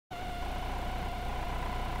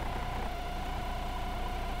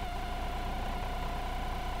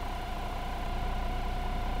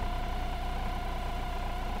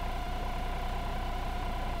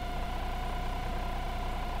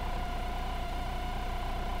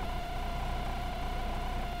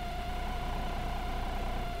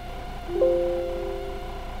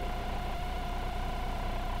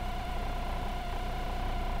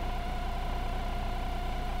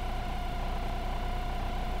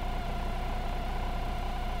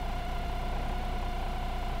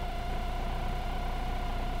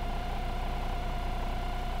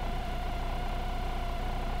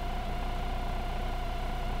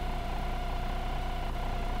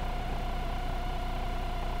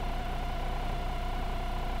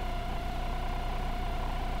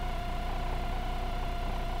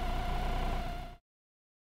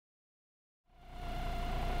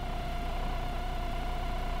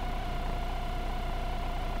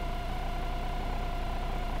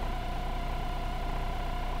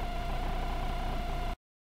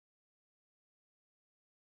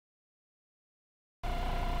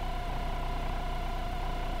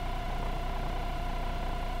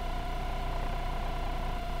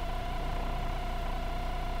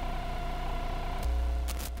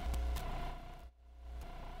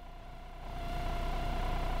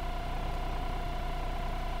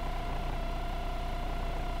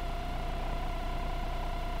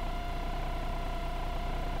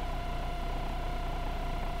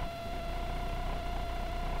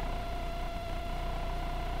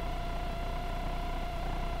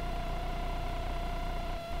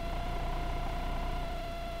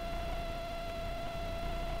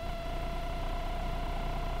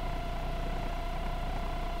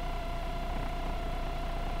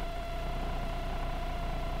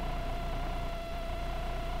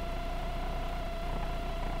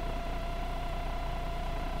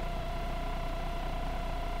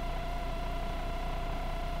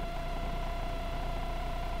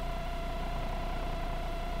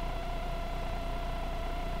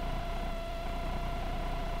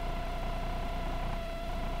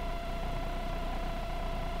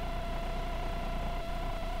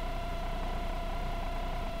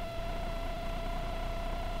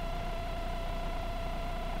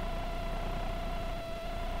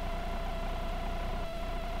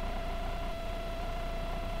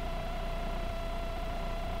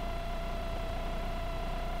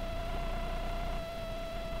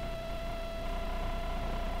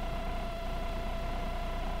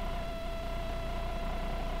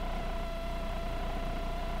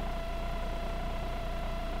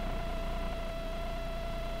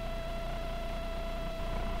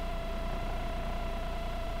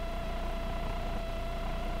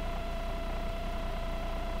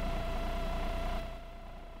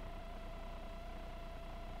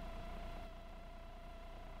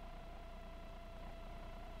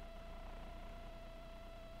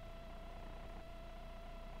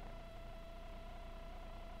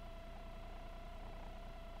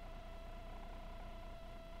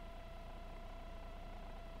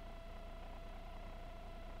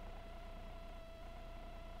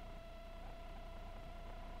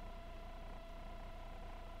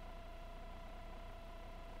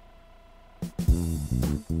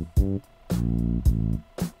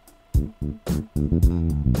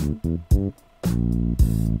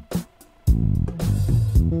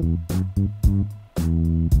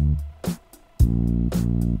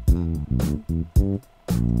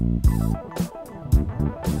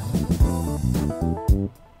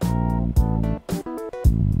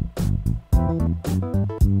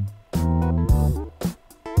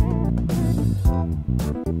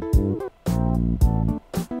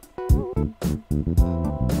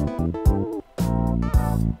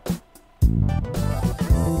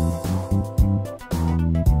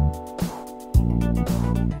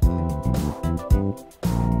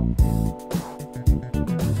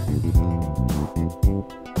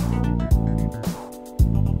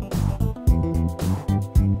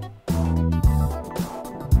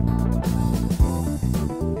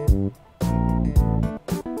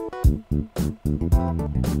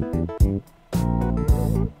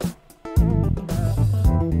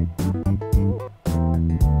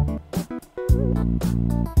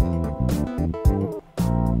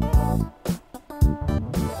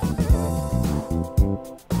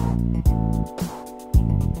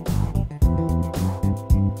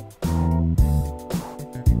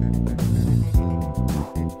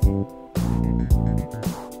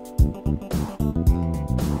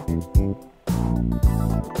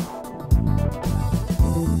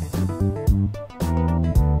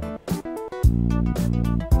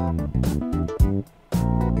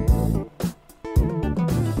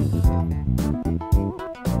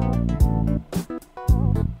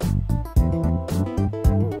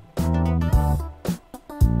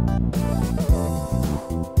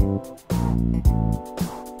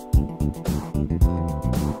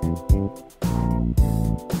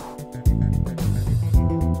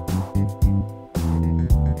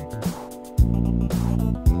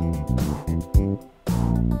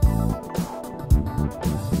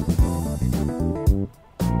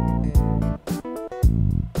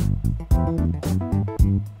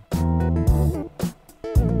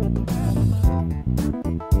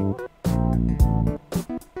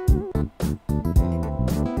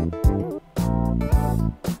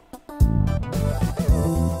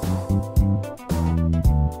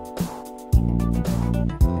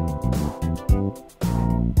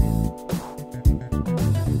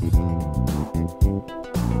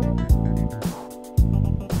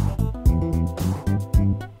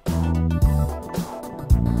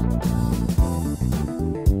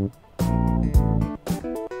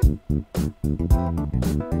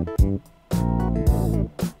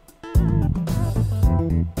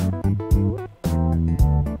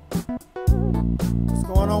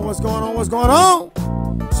What's going on? What's going on?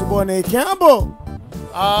 It's your boy named Campbell.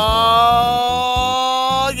 Oh,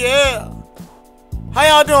 yeah.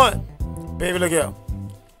 How y'all doing? Baby, look here.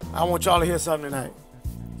 I want y'all to hear something tonight.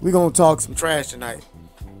 We're going to talk some trash tonight.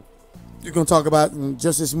 We're going to talk about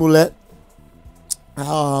Justice Smollett.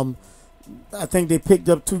 I think they picked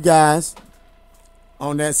up 2 guys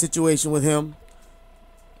on that situation with him.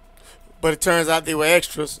 But it turns out they were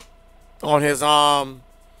extras on his on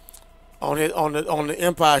the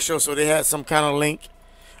Empire show, so they had some kind of link.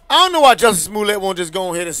 I don't know why Justice Smollett won't just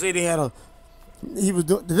go ahead and say they had a. He was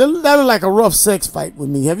doing that looked like a rough sex fight with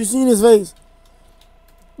me. Have you seen his face,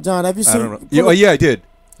 John? Have you seen? I don't know. Yeah, I did.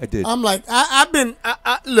 I'm like,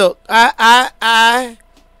 look, I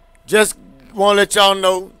just want to let y'all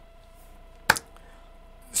know.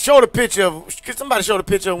 Show the picture of. Could somebody show the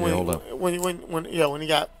picture of when he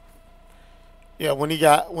got. Yeah, when he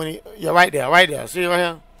right there. See it right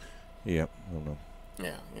here? Yep, I don't know.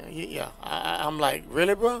 Yeah. I'm like,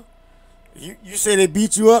 really, bro? You say they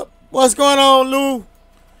beat you up? What's going on,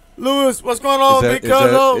 Lewis, what's going on, big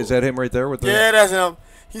cuz? Is that him right there with the? Yeah, that's him.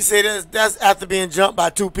 He said that's after being jumped by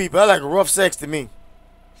 2 people. That's like a rough sex to me.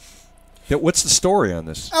 What's the story on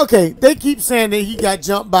this? Okay, they keep saying that he got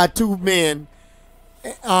jumped by 2 men.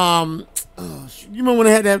 You remember when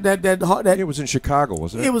they had that? It was in Chicago,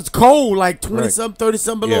 wasn't it? It was cold, like 20-something,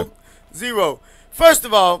 30-something below zero. First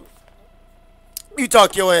of all, you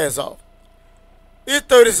talk your ass off. It's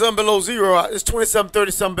 30-something below zero. It's 20-something,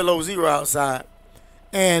 30-something below zero outside.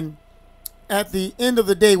 And at the end of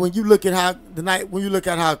the day, when you look at how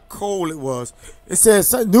how cold it was, it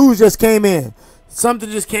says news just came in. Something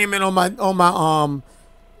just came in on my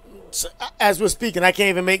as we're speaking. I can't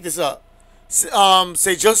even make this up.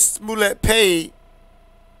 Say Justice Smollett paid.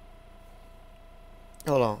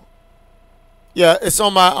 Hold on. Yeah, it's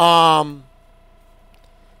on my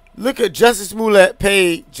look at Justice Smollett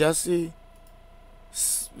paid Jesse.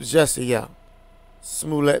 Yeah.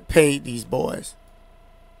 Smollett paid these boys.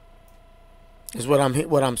 Is what I think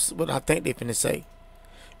they finna say.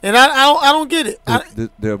 And I don't get it.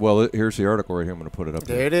 Well, here's the article right here. I'm going to put it up.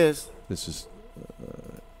 There it is. This is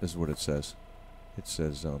what it says. It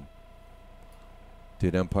says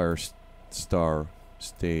did Empire Star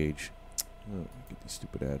stage? Oh, get these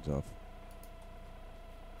stupid ads off.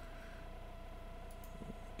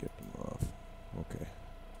 Get them off. Okay.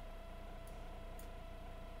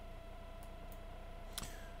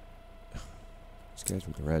 These guys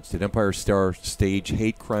with their ads. Did Empire Star stage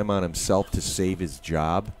hate crime on himself to save his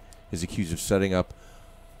job? Is accused of setting up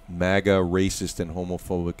MAGA racist and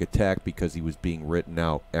homophobic attack because he was being written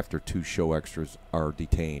out after 2 show extras are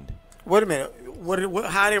detained. Wait a minute.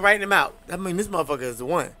 How are they writing him out? I mean, this motherfucker is the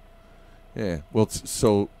one. Yeah. Well,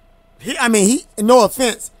 so he. No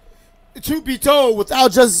offense. Truth be told,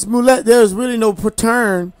 without Justice Smollett, there's really no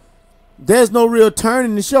turn. There's no real turn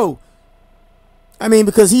in the show. I mean,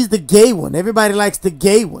 because he's the gay one. Everybody likes the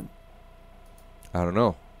gay one. I don't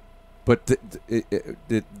know, but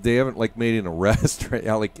they haven't like made an arrest, right?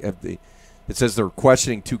 Like, it says they're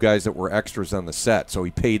questioning 2 guys that were extras on the set, so he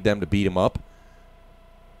paid them to beat him up.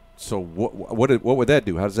 So what would that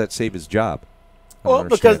do? How does that save his job? Well,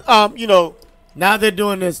 because now they're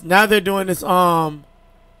doing this. Now they're doing this.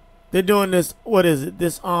 They're doing this. What is it?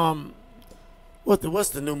 This what's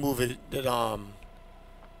the new movie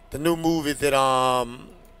that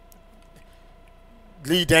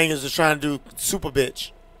Lee Daniels is trying to do, Super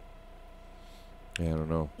Bitch. Yeah, I don't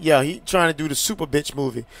know. Yeah, he trying to do the Super Bitch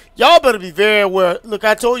movie. Y'all better be very aware. Look,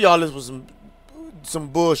 I told y'all this was some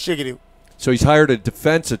bullshit. So he's hired a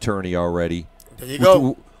defense attorney already. There you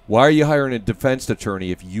go. Why are you hiring a defense attorney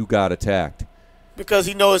if you got attacked? Because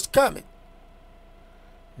he knows it's coming.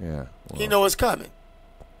 Yeah. Well, he knows it's coming.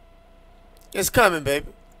 It's coming, baby.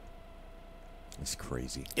 It's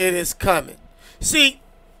crazy. It is coming. See,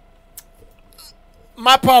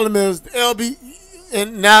 my problem is LB,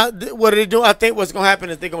 and now what are they doing? I think what's going to happen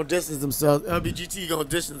is they're going to distance themselves. LBGT going to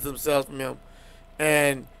distance themselves from him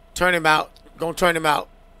and turn him out. Going to turn him out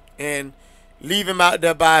and leave him out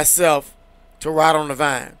there by himself to rot on the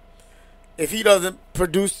vine. If he doesn't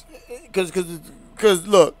produce, because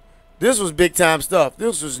look, this was big time stuff.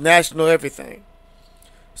 This was national everything.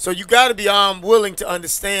 So you got to be willing to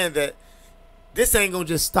understand that this ain't gonna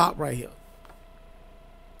just stop right here.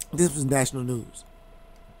 This was national news.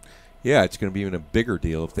 Yeah, it's gonna be even a bigger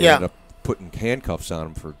deal if they end up putting handcuffs on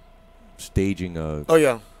him for staging a. Oh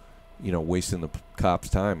yeah. Wasting the cops'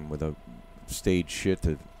 time with a stage shit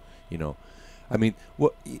to. I mean,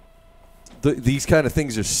 what these kind of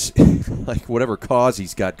things are like whatever cause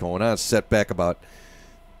he's got going on, set back about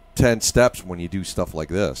 10 steps when you do stuff like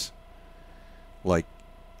this. Like,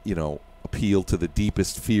 a appeal to the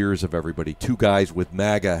deepest fears of everybody. Two guys with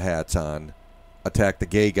MAGA hats on attack the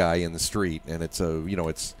gay guy in the street, and it's a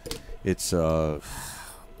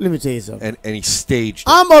Let me tell you something. And he staged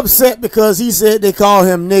it. I'm upset because he said they call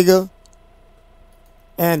him nigger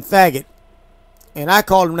and faggot, and I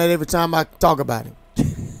call him that every time I talk about him.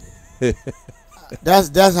 That's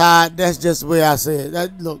just the way I say it.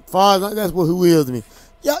 Look, far as that's who is to me.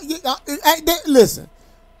 Y'all listen.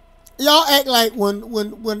 Y'all act like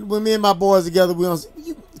when me and my boys together, we don't.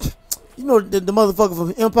 You know the motherfucker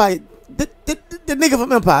from Empire, the nigga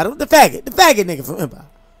from Empire, the faggot nigga from Empire.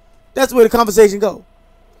 That's where the conversation go.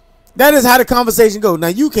 That is how the conversation go. Now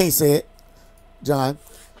you can't say it, John,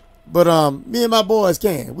 but me and my boys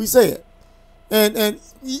can. We say it, and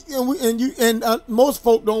most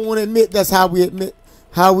folk don't want to admit that's how we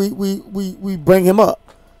bring him up.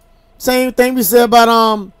 Same thing we said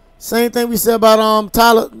about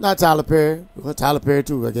Tyler, not Tyler Perry, well, Tyler Perry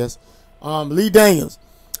too, I guess. Lee Daniels.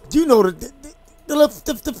 Do you know the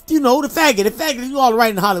faggot you all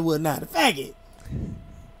right in Hollywood now, the faggot.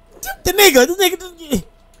 The nigga.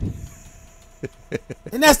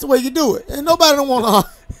 And that's the way you do it. And nobody don't want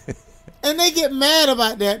to. And they get mad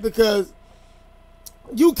about that because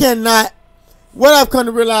you cannot. What I've come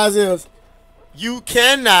to realize is you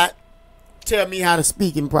cannot tell me how to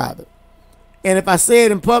speak in private. And if I say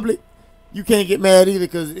it in public, you can't get mad either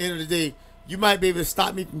because at the end of the day, you might be able to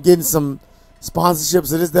stop me from getting some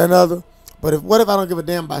sponsorships or this, that, and other. But what if I don't give a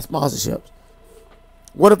damn about sponsorships?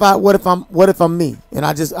 What if I'm me and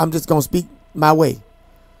I'm just gonna speak my way?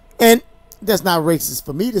 And that's not racist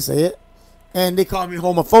for me to say it. And they call me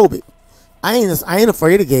homophobic. I ain't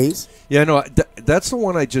afraid of gays. Yeah, no, that's the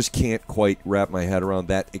one I just can't quite wrap my head around,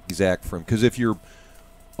 that exact frame. Because if you're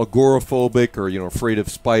agoraphobic or afraid of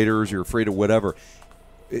spiders, you're afraid of whatever,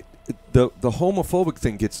 the homophobic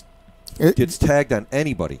thing gets tagged on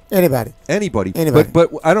anybody. Anybody. But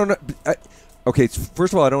I don't know. Okay,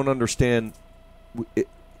 first of all, I don't understand.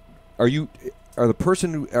 Are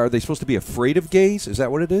they supposed to be afraid of gays? Is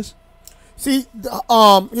that what it is? See,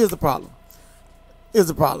 here's the problem.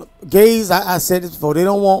 Gays, I said this before, they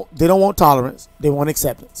don't want tolerance. They want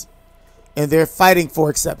acceptance. And they're fighting for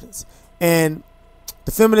acceptance. And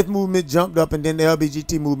the feminist movement jumped up, and then the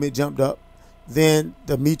LGBT movement jumped up. Then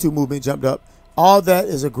the Me Too movement jumped up. All that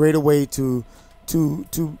is a greater way to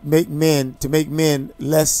make men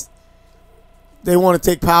less. They want to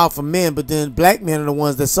take power from men, but then black men are the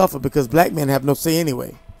ones that suffer because black men have no say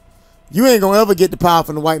anyway. You ain't gonna ever get the power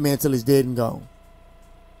from the white man till he's dead and gone.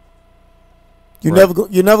 You're never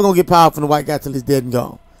gonna get power from the white guy till he's dead and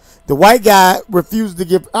gone. The white guy refuses to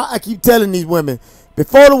give. I keep telling these women,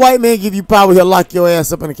 before the white man give you power, he'll lock your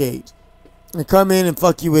ass up in a cage and come in and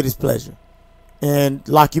fuck you with his pleasure and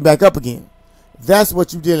lock you back up again. That's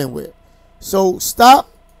what you're dealing with. So stop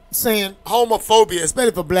saying homophobia,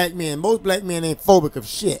 especially for black men. Most black men ain't phobic of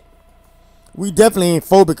shit. We definitely ain't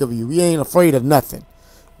phobic of you. We ain't afraid of nothing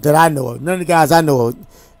that I know of. None of the guys I know of.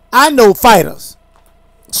 I know fighters,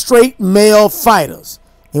 straight male fighters,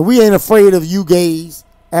 and we ain't afraid of you gays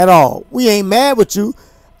at all. We ain't mad with you.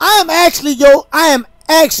 I am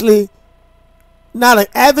actually not an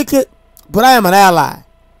advocate, but I am an ally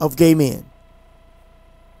of gay men.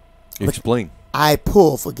 Explain. I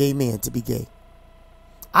pull for gay men to be gay.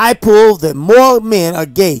 I pull that more men are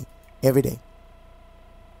gay every day.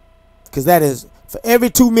 Because that is, for every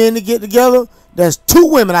 2 men to get together, there's 2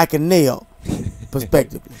 women I can nail,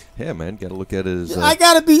 prospectively. Yeah, man, got to look at it as... I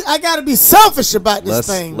gotta be selfish about this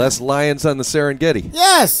thing. Less lions on the Serengeti.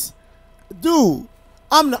 Yes. Dude,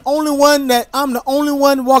 I'm the only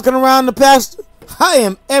one walking around the pasture. I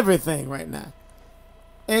am everything right now.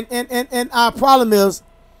 And our problem is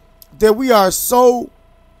that we are so,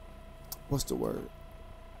 what's the word?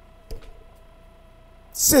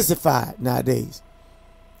 Sissified nowadays.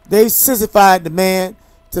 They've sissified the man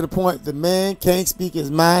to the point the man can't speak his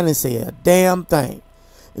mind and say a damn thing.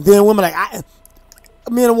 And then women like,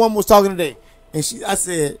 me and a woman was talking today, and I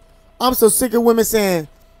said, I'm so sick of women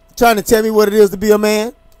trying to tell me what it is to be a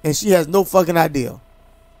man, and she has no fucking idea.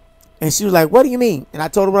 And she was like, what do you mean? And I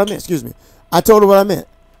told her what I meant. Excuse me. I told her what I meant.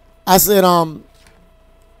 I said,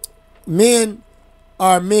 men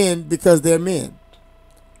are men because they're men.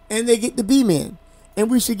 And they get to be men. And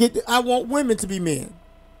we should I want women to be men.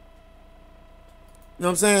 You know what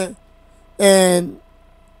I'm saying? And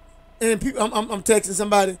people, I'm texting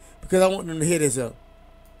somebody because I want them to hear this up.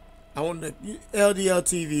 I want the LDL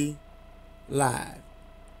TV live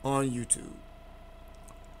on YouTube.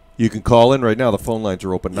 You can call in right now. The phone lines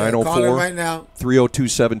are open. 904 call in right now.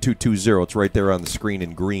 302-7220. It's right there on the screen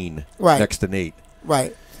in green, right next to Nate.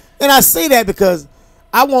 Right. And I say that because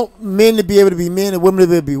I want men to be able to be men and women to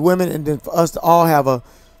be able to be women, and then for us to all have a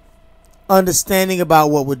understanding about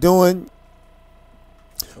what we're doing.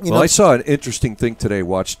 Well, I saw an interesting thing today.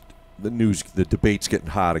 Watched the news, the debate's getting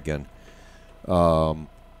hot again,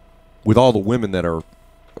 with all the women that are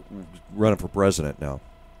running for president now.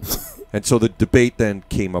 And so the debate then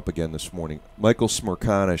came up again this morning. Michael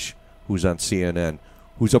Smerconish, who's on CNN,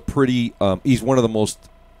 who's a pretty, he's one of the most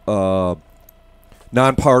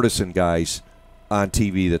nonpartisan guys on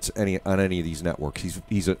TV that's on any of these networks.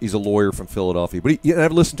 He's a lawyer from Philadelphia, but and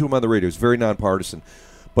I've listened to him on the radio. He's very nonpartisan,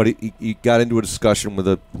 but he got into a discussion with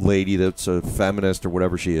a lady that's a feminist or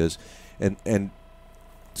whatever she is, and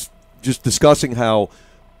just discussing how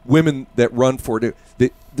women that run for it.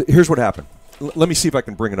 Here's what happened. Let me see if I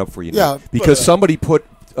can bring it up for you. Yeah, because somebody put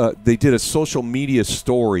they did a social media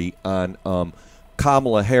story on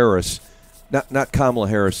Kamala Harris. Not Kamala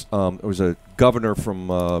Harris. It was a governor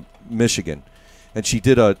from Michigan. And she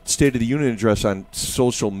did a State of the Union address on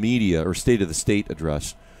social media, or State of the State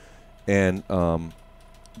address. And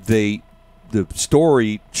the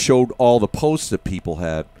story showed all the posts that people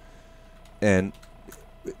had. And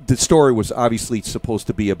the story was obviously supposed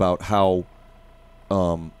to be about how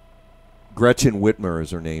Gretchen Whitmer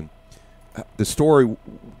is her name. The story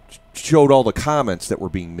showed all the comments that were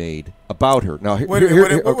being made about her. Now, what does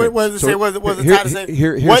it say? What does the title say?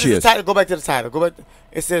 Here what she is is. the title? Go back to the title. Go back.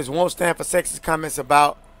 It says won't stand for sexist comments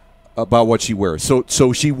about what she wears.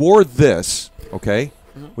 So she wore this, okay?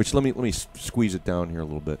 Which let me squeeze it down here a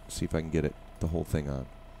little bit, see if I can get it the whole thing on.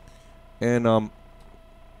 And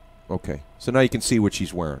okay. So now you can see what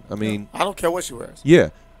she's wearing. I mean, I don't care what she wears. Yeah,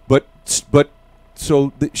 but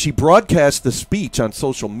so she broadcast the speech on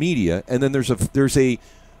social media, and then there's a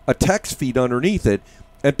text feed underneath it,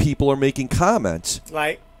 and people are making comments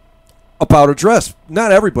about her dress.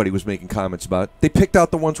 Not everybody was making comments about it. They picked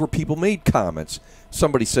out the ones where people made comments.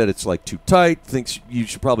 Somebody said it's like too tight, thinks you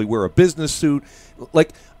should probably wear a business suit.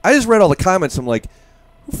 Like, I just read all the comments. I'm like,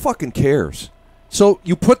 who fucking cares? So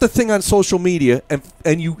you put the thing on social media,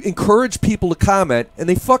 and you encourage people to comment, and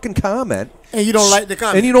they fucking comment. And you don't like the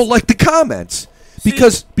comments. And you don't like the comments.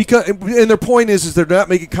 Because and their point is they're not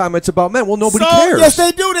making comments about men. Well, nobody cares. Yes,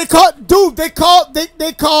 they do.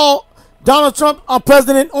 They call Donald Trump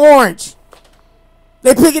President Orange.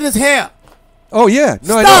 They picking his hair. Oh yeah,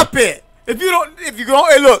 no, stop it. If you don't,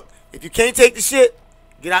 hey, look, if you can't take the shit,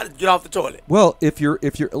 get off the toilet. Well, if you're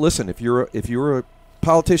a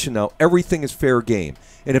politician now, everything is fair game,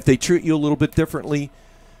 and if they treat you a little bit differently,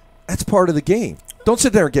 that's part of the game. Don't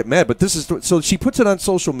sit there and get mad. But this is so she puts it on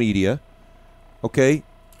social media. Okay,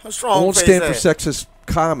 how strong? Won't stand for sexist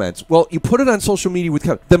comments. Well, you put it on social media with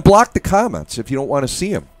comments. Then block the comments if you don't want to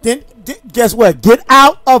see them. Then guess what? Get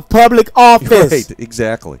out of public office. Right,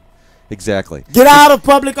 exactly. Get out of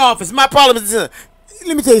public office. My problem is this.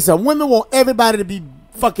 Let me tell you something. Women want everybody to be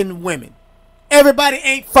fucking women. Everybody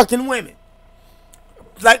ain't fucking women.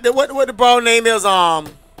 Like what the bro name is?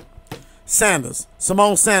 Sanders,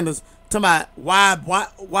 Simone Sanders. Talking about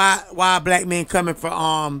why black men coming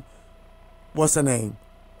for what's her name?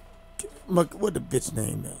 What the bitch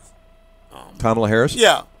name is? Kamala Harris?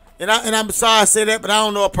 Yeah. And I'm sorry I say that, but I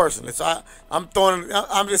don't know her personally. So I'm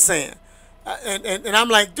just saying. And I'm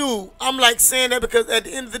like, dude, I'm like saying that because at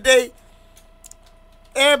the end of the day,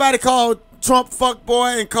 everybody called Trump fuck boy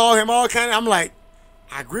and call him all kind of. I'm like,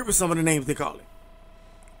 I agree with some of the names they call him.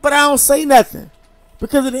 But I don't say nothing.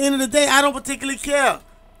 Because at the end of the day, I don't particularly care.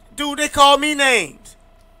 Dude, they call me names.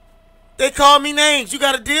 You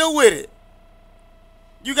got to deal with it.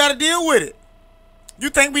 You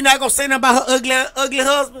think we not gonna say nothing about her ugly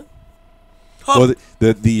husband? Well,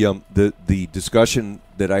 the discussion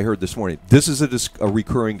that I heard this morning. This is a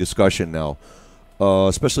recurring discussion now,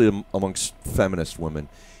 especially amongst feminist women,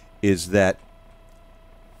 is that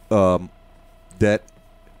that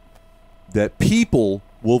people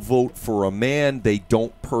will vote for a man they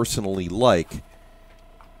don't personally like,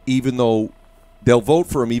 even though they'll vote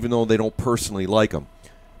for him even though they don't personally like him,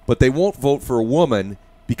 but they won't vote for a woman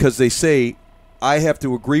because they say, I have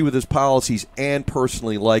to agree with his policies and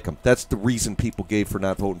personally like him. That's the reason people gave for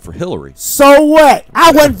not voting for Hillary. So what?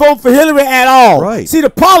 I wouldn't vote for Hillary at all. Right. See, the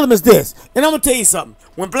problem is this, and I'm going to tell you something.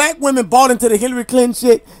 When black women bought into the Hillary Clinton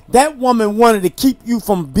shit, that woman wanted to keep you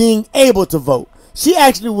from being able to vote. She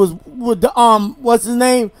actually was with the, what's his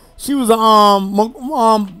name? She was a,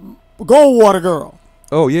 Goldwater girl.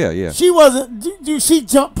 Oh, yeah. She wasn't, dude, she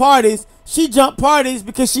jumped parties. She jumped parties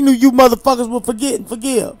because she knew you motherfuckers would forget and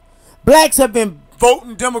forgive. Blacks have been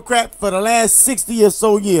voting Democrat for the last 60 or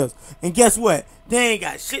so years. And guess what? They ain't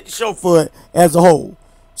got shit to show for it as a whole.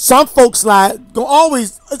 Some folks it's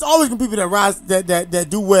always gonna be people that rise that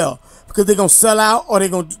do well. because they're gonna sell out or they're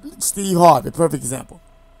gonna. Steve Harvey, perfect example.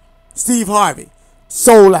 Steve Harvey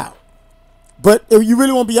sold out. But if you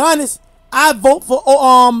really want to be honest, I vote for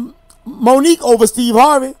Monique over Steve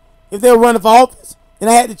Harvey if they were running for office, and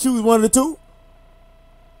I had to choose one of the two.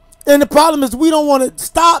 And the problem is we don't want to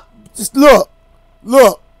stop. Just look,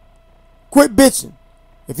 quit bitching.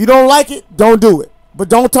 If you don't like it, don't do it. But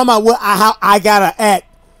don't talk about how I gotta act.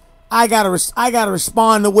 I gotta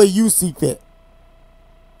respond the way you see fit.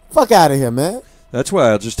 Fuck out of here, man. That's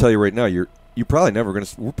why I'll just tell you right now. We're probably never gonna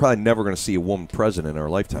see a woman president in our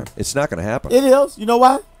lifetime. It's not gonna happen. It is. You know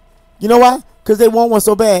why? Because they want one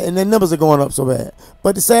so bad, and their numbers are going up so bad.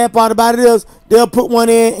 But the sad part about it is they'll put one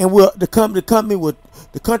in, and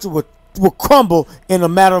the country will crumble in a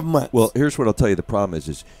matter of months. Well, here's what I'll tell you. The problem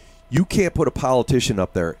is you can't put a politician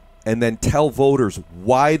up there and then tell voters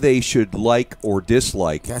why they should like or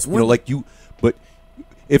dislike. That's But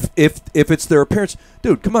if it's their appearance,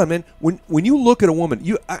 dude, come on, man. When you look at a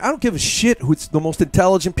woman, I don't give a shit who's the most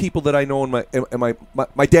intelligent people that I know.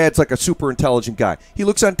 My dad's like a super intelligent guy. He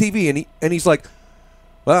looks on TV and he's like,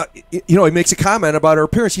 well, he makes a comment about her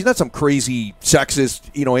appearance. He's not some crazy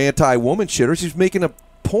sexist, anti-woman shitter. He's making a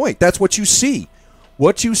point. That's what you see.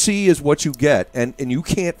 What you see is what you get, and you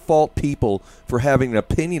can't fault people for having an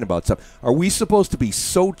opinion about something. Are we supposed to be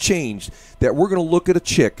so changed that we're going to look at a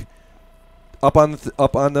chick up on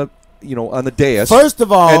the dais, first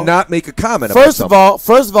of all, and not make a comment about something?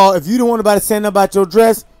 First of all, if you don't want nobody saying about your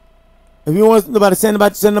dress, if you don't want nobody saying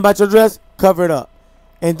about your dress, cover it up.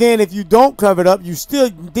 And then if you don't cover it up, you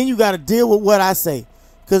got to deal with what I say.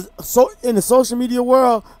 Because in the social media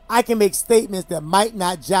world, I can make statements that might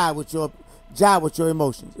not jive with your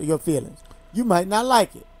emotions or your feelings. You might not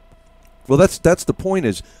like it. Well, that's the point.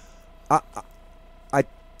 Is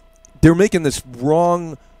they're making this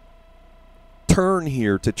wrong turn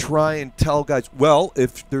here to try and tell guys, well,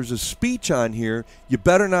 if there's a speech on here, you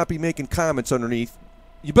better not be making comments underneath.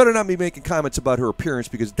 You better not be making comments about her appearance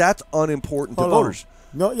because that's unimportant to voters.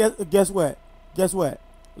 No, guess what?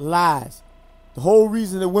 Lies. The whole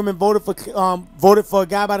reason that women voted for a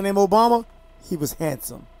guy by the name of Obama, he was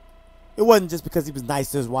handsome. It wasn't just because he was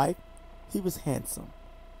nice to his wife. He was handsome.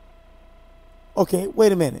 Okay,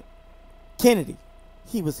 wait a minute. Kennedy,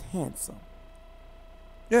 he was handsome.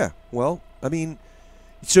 Yeah, well, I mean,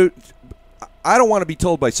 so I don't want to be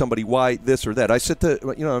told by somebody why this or that. I said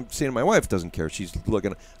I'm saying my wife doesn't care. She's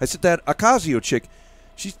looking. I said that Ocasio chick,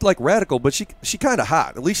 she's like radical, but she kind of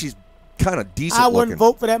hot. At least she's kind of decent. I wouldn't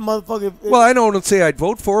vote for that motherfucker. Well, I don't say I'd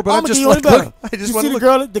vote for her, but I just want to look. I just want to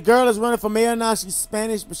look. The girl that's running for mayor now. She's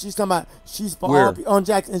Spanish, but she's talking about she's for all in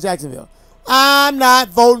Jacksonville. I'm not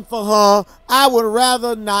voting for her. I would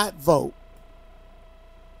rather not vote.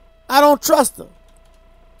 I don't trust her.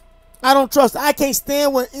 I can't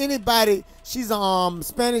stand with anybody. She's a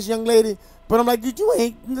Spanish young lady, but I'm like, you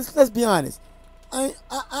ain't. Let's be honest. I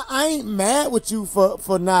ain't mad with you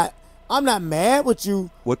for not. I'm not mad with you.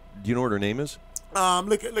 What do you know what her name is?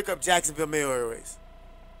 Look up Jacksonville mayoral race.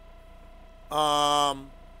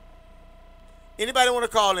 Anybody want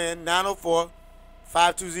to call in 904-520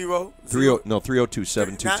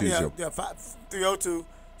 302-7220. Yeah,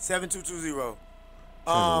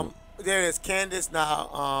 302-7220. There is Candace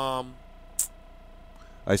now.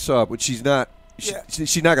 I saw, but she's not.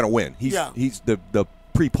 She's not going to win. He's the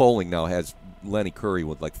pre-polling now has Lenny Curry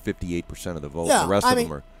with like 58% of the vote. The rest of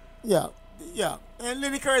them are. Yeah. And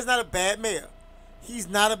Lenny Curry's not a bad mayor. He's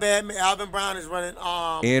not a bad mayor. Alvin Brown is running.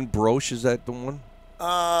 Ann Broche, is that the one?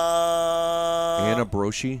 Anna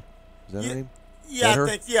Broche, is that her name? Yeah, I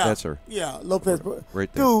think. Yeah, that's her. Yeah, Lopez.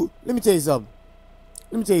 Right there. Dude, let me tell you something.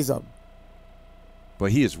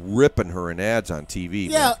 But he is ripping her in ads on TV.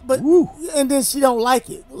 Yeah, man. but and then she don't like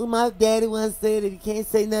it. Well, my daddy once said that you can't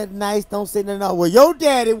say nothing nice, don't say nothing else. Well, your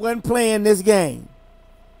daddy wasn't playing this game.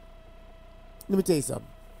 Let me tell you something.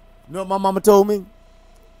 You know what my mama told me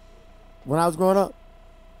when I was growing up?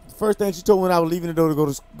 The first thing she told me when I was leaving the door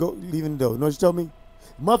to leaving the door. You know what she told me?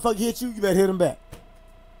 Motherfucker hit you, you better hit him back.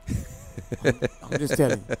 I'm just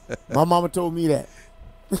telling you. My mama told me that.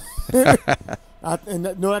 And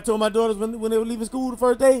you know what I told my daughters when they were leaving school the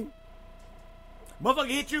first day? Motherfucker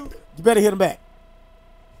hit you, you better hit him back.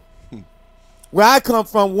 Where I come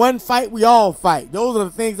from, one fight, we all fight. Those are the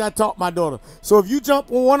things I taught my daughter. So if you jump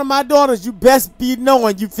on one of my daughters, you best be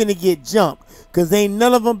knowing you finna get jumped. Because ain't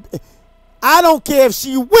none of them. I don't care if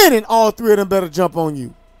she winning, all three of them better jump on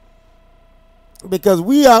you. Because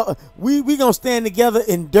we gonna stand together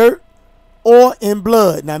in dirt or in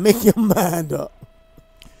blood. Now make your mind up.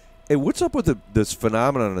 Hey, what's up with this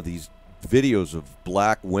phenomenon of these videos of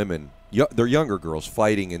black women? They're younger girls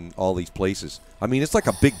fighting in all these places. I mean, it's like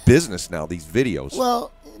a big business now, these videos.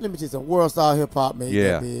 Well, let me tell you something. World Star Hip Hop made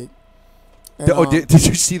Yeah. that big. And, Did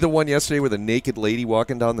you see the one yesterday with a naked lady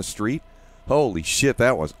walking down the street? Holy shit,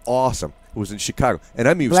 that was awesome. It was in Chicago. And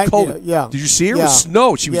I mean, it was cold. Yeah. Did you see her? It Yeah. was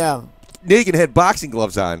snow. She was Yeah. naked, had boxing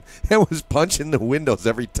gloves on, and was punching the windows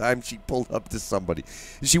every time she pulled up to somebody.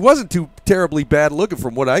 She wasn't too terribly bad looking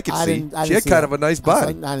from what I could see. She had kind of a nice body.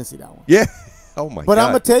 I didn't see that one. Yeah. Oh, my God. But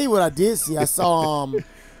I'm going to tell you what I did see. I saw, let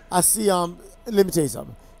me tell you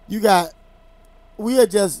something.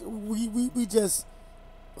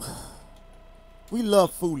 We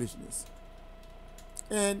love foolishness.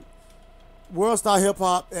 And World Star Hip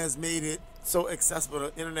Hop has made it so accessible.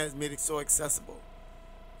 The internet has made it so accessible.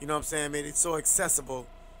 You know what I'm saying? Made it so accessible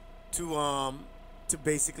to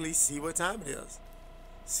basically see what time it is.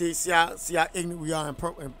 See how ignorant we are in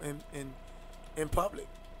public.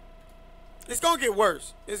 It's gonna get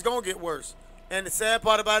worse. It's gonna get worse. And the sad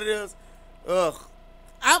part about it is,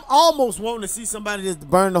 I'm almost wanting to see somebody just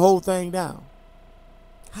burn the whole thing down.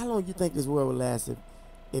 How long do you think this world would last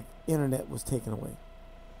if internet was taken away?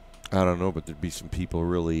 I don't know, but there'd be some people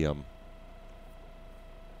really in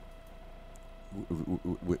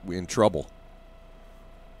trouble.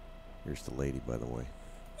 Here's the lady, by the way.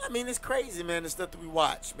 I mean, it's crazy, man, the stuff that we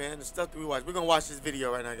watch, man. The stuff that we watch. We're going to watch this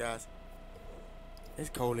video right now, guys. It's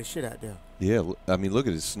cold as shit out there. Yeah, I mean, look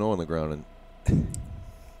at the snow on the ground. And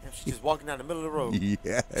she's just walking down the middle of the road.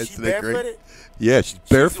 Yeah, she's barefooted? Yeah, she's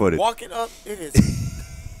barefooted. She's walking up. It is.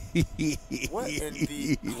 What in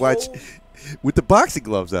the Watch, with the boxing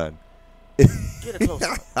gloves on. Get a close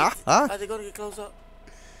up. Are they going to get close up?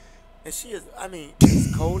 And she is, I mean,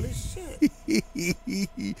 it's cold as shit.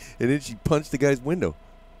 And then she punched the guy's window.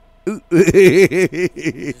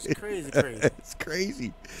 It's crazy. It's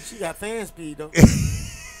crazy. She got fan speed, though.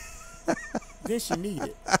 Then she need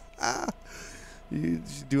it.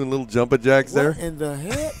 She's doing little jumping jacks there. What in the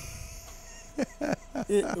heck?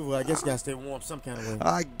 Well, I guess you got to stay warm some kind of way.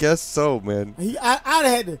 I guess so, man. I'd have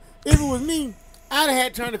had to, if it was me, I'd have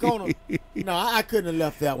had to turn the corner. No, I couldn't have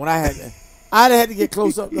left that one. I'd have had to get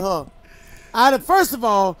close up to her. First of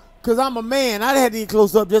all, because I'm a man, I'd have had to get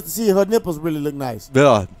close up just to see if her nipples really look nice.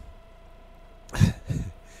 Yeah.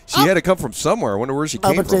 She had to come from somewhere. I wonder where she came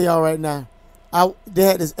from. I'm going to tell y'all right now. They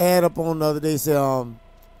had this ad up on the other day.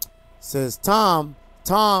 Says Tom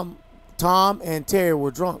and Terry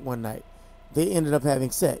were drunk one night. They ended up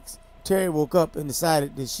having sex. Terry woke up and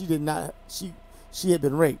decided that she had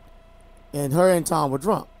been raped, and her and Tom were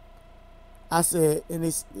drunk. I said,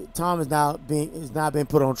 and Tom is now being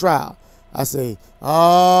put on trial. I say,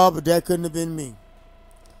 oh, but that couldn't have been me.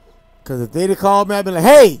 Because if they'd have called me, I'd be like,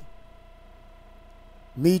 hey,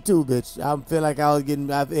 me too, bitch. I feel like I was getting,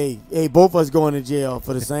 hey, both of us going to jail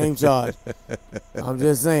for the same charge. I'm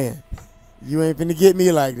just saying. You ain't finna get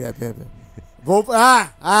me like that, Pimpin'. Both of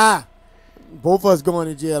us going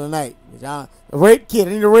to jail tonight. A rape kit.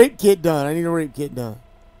 I need a rape kit done.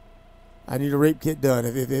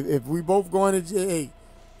 If we both going to jail, hey,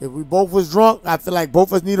 if we both was drunk, I feel like both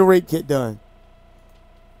of us need a rape kit done.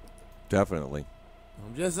 Definitely.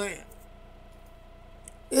 I'm just saying.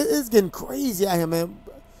 It's getting crazy out here, man.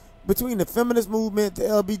 Between the feminist movement, the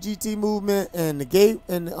LGBT movement, and the gay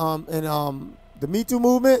and the Me Too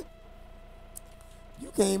movement, you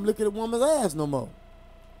can't even look at a woman's ass no more.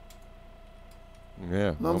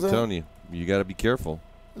 Yeah, I'm telling you, you got to be careful.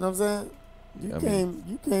 You know what I'm saying?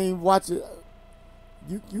 You can't watch it.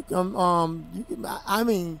 I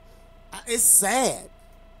mean, it's sad.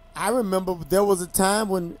 I remember there was a time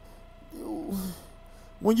when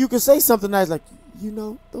you could say something nice like, you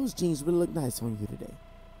know, those jeans really look nice on you today.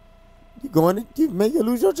 You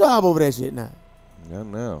lose your job over that shit now. Yeah,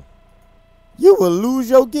 no. You will lose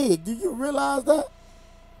your gig. Do you realize that?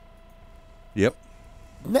 Yep.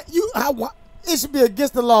 Now, it should be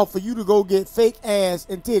against the law for you to go get fake ass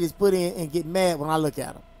and titties put in and get mad when I look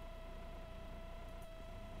at them.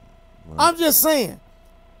 Well, I'm just saying.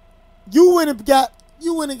 And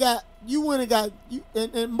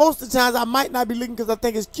most of the times I might not be looking because I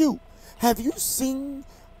think it's cute. Have you seen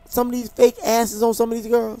some of these fake asses on some of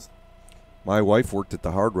these girls? My wife worked at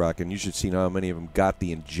the Hard Rock, and you should see how many of them got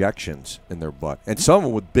the injections in their butt. And some of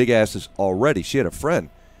them with big asses already. She had a friend.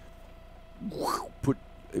 I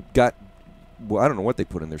don't know what they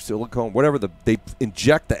put in there, silicone, whatever. They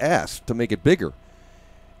inject the ass to make it bigger.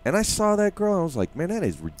 And I saw that girl, and I was like, man, that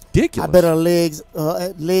is ridiculous. I bet her legs,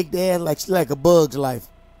 legged ass like a bug's life.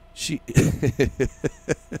 It's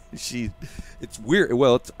weird.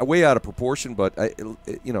 Well, it's way out of proportion, but I don't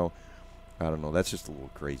know. That's just a little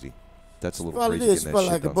crazy. That's a little crazy. It's probably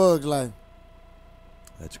like a bug's life.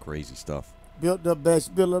 That's crazy stuff. Built up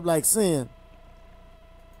like sin.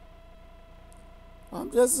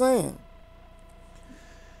 I'm just saying.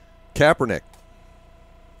 Kaepernick.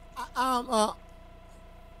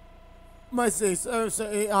 Might say,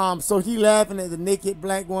 so he laughing at the naked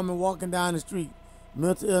black woman walking down the street.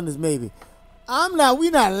 Mental illness, maybe. We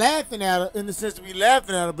not laughing at her in the sense that we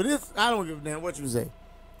laughing at her, but I don't give a damn what you say.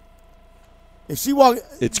 If she walk,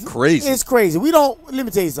 it's crazy. It's crazy. Let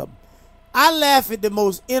me tell you something. I laugh at the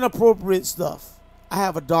most inappropriate stuff. I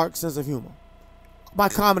have a dark sense of humor. My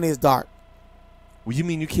comedy is dark. Well, you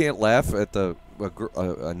mean you can't laugh at a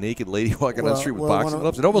naked lady walking down the street with boxing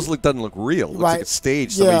gloves? It almost doesn't look real. It looks like it's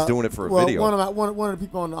staged. Somebody's doing it for a video. One of the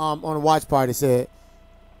people on the watch party said,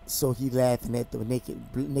 so he laughing at the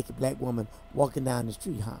naked black woman walking down the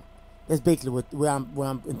street, huh? That's basically where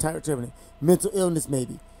I'm interpreting. Mental illness,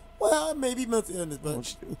 maybe. Well, maybe mental illness,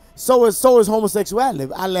 but so is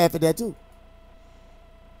homosexuality. I laugh at that too.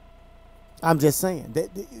 I'm just saying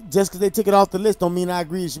that just because they took it off the list don't mean I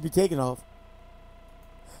agree it should be taken off.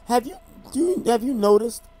 Have you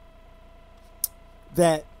noticed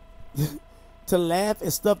that to laugh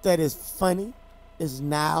at stuff that is funny is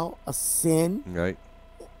now a sin? Right.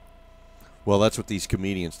 Well, that's what these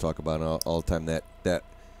comedians talk about all the time. That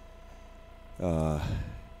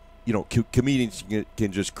comedians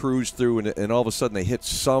can just cruise through, and all of a sudden they hit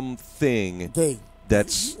something gay. You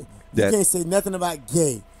can't say nothing about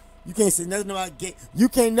gay. You can't say nothing about gay. You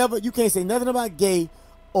can't say nothing about gay,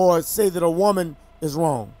 or say that a woman is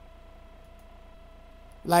wrong.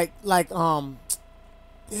 Like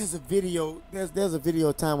there's a video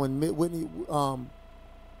time when Whitney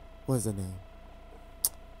what's her name?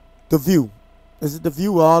 The View. Is it The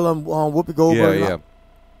View? All on Whoopi Goldberg. Yeah.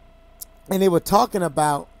 And they were talking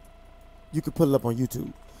about. You could put it up on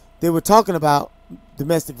YouTube. They were talking about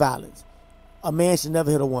domestic violence. A man should never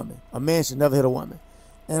hit a woman. A man should never hit a woman.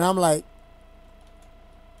 And I'm like,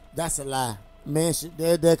 that's a lie. Man should.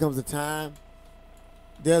 There comes a time.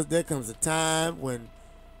 There comes a time when,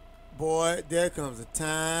 boy. There comes a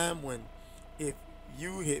time when, if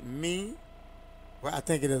you hit me, well, I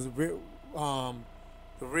think it is the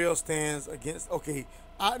real stands against. Okay,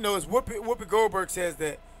 I know it's Whoopi Goldberg says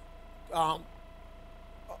that.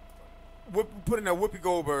 Putting that Whoopi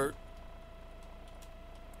Goldberg.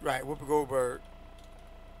 Right, Whoopi Goldberg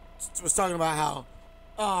was talking about how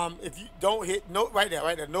if you don't hit right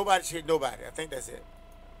there, nobody should hit nobody. I think that's it.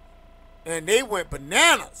 And they went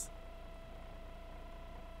bananas.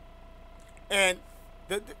 And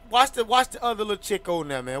watch the other little chick on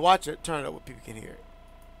there, man. Watch it. Turn it up where people can hear it.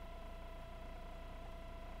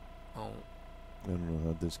 I don't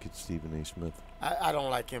know how this gets Stephen A. Smith. I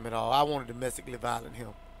don't like him at all. I want to domestically violate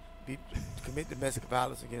him. Commit domestic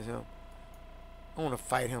violence against him. I want to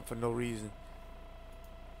fight him for no reason.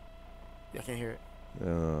 Y'all can't hear it. Let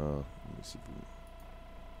me see.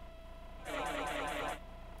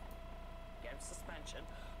 Suspension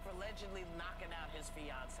for allegedly knocking out his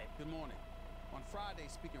fiance. Good morning. On Friday,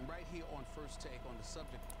 speaking right here on First Take on the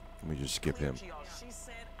subject. Let me just skip him. She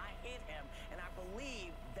said I hit him, and I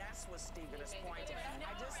believe that's what Stephen is pointing.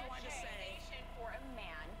 I just wanted to say, for a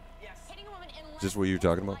man, yes, hitting a woman in is this what you're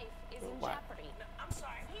talking about? Is in jeopardy. I'm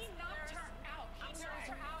sorry. He knocked her out. He knocked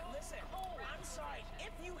her out. Listen, I'm sorry.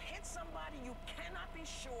 If you hit somebody, you cannot be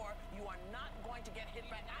sure you are not going to get hit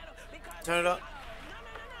back. Turn it up. No.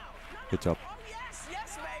 It's up. Oh,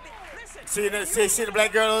 yes, baby. See Listen. the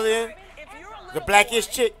black girl over there? If you're a The little blackish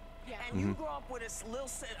boy, chick. and you grow up with a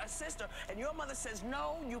sister, and your mother says,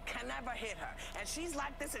 no, you can never hit her. And she's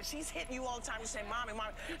like this, and she's hitting you all the time. You say, Mommy.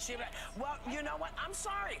 She's like, well, you know what? I'm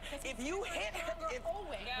sorry. If you hit her,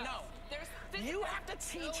 you have to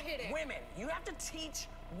teach women. You have to teach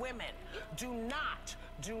women. Do not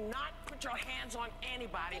put your hands on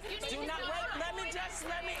anybody. Do not, let me.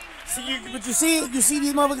 See, you see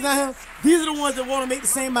these motherfuckers out here? These are the ones that want to make the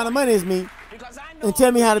same amount of money as me and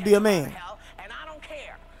tell me how to be a man. And I don't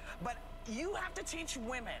care. But you have to teach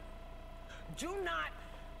women. Do not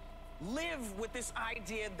live with this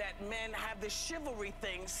idea that men have the chivalry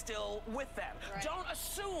thing still with them. Right. Don't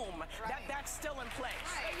assume that that's still in place.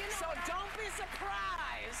 Right. So don't be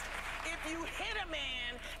surprised if you hit a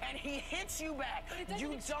man and he hits you back.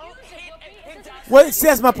 You don't hit it. Well,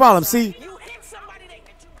 that's my problem. See, you hit somebody, they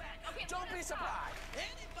hit you back. Okay, don't be surprised.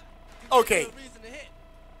 Okay,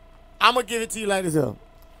 I'm gonna give it to you like this. Here.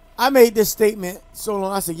 I made this statement so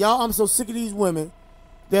long. I said, y'all, I'm so sick of these women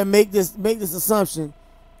that make this assumption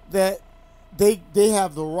that they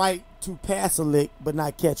have the right to pass a lick but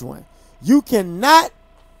not catch one. You cannot.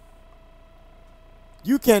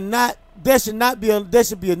 There should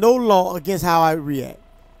be no law against how I react,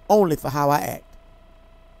 only for how I act.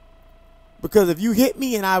 Because if you hit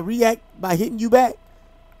me and I react by hitting you back,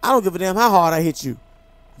 I don't give a damn how hard I hit you.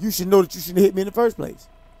 You should know that you shouldn't hit me in the first place.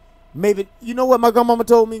 Maybe, you know what my grandmama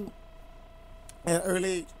told me? at an early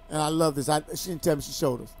age, and I love this. She didn't tell me, she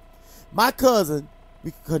showed us. My cousin,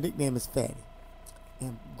 her nickname is Fatty,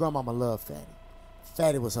 and Grandmama loved Fatty.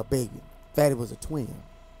 Fatty was her baby. Fatty was a twin,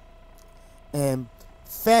 and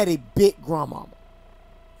Fatty bit Grandmama.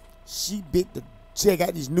 She had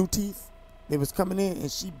got these new teeth. They was coming in,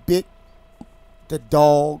 and she bit the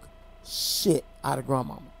dog shit out of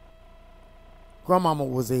Grandmama. Grandmama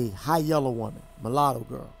was a high yellow woman, mulatto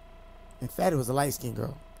girl, and Fatty was a light skinned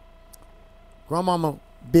girl. Grandmama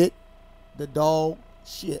bit the dog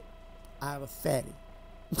shit out of Fatty.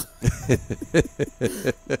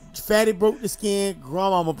 Fatty broke the skin.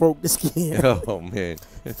 Grandmama broke the skin. Oh man.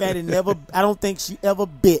 Fatty never. I don't think she ever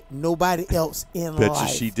bit nobody else in Bet life.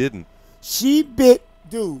 you she didn't. She bit,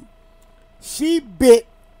 dude. She bit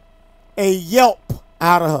a yelp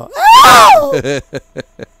out of her.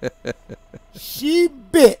 She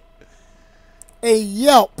bit a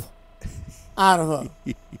yelp out of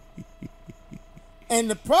her. And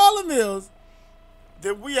the problem is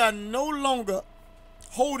that we are no longer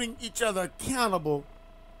holding each other accountable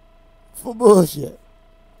for bullshit.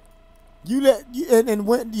 And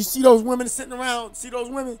when you see those women sitting around,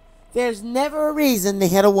 there's never a reason they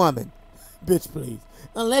had a woman. Bitch, please.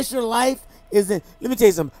 Unless your life isn't. Let me tell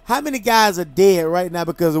you something. How many guys are dead right now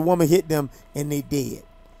because a woman hit them and they dead?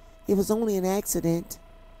 It was only an accident.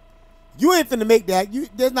 You ain't finna make that.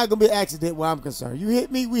 There's not gonna be an accident where I'm concerned. You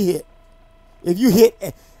hit me, we hit. If you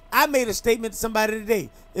hit, I made a statement to somebody today.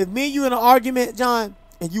 If me and you in an argument, John,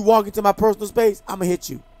 and you walk into my personal space, I'm gonna hit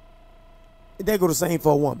you. And that go the same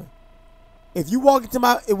for a woman. If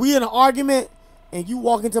we in an argument and you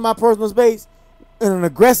walk into my personal space in an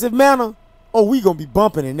aggressive manner, oh, we gonna be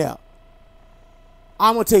bumping in there.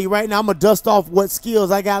 I'm gonna tell you right now, I'm gonna dust off what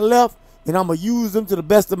skills I got left, and I'm gonna use them to the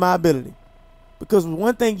best of my ability. Because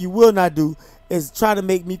one thing you will not do is try to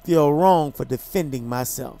make me feel wrong for defending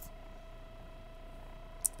myself.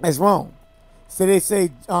 That's wrong. So they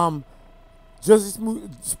say,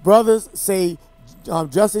 brothers say,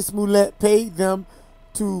 Justice Smollett paid them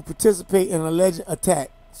to participate in an alleged attack.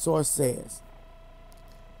 Source says.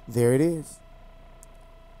 There it is.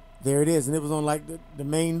 There it is, and it was on like the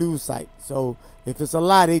main news site. So if it's a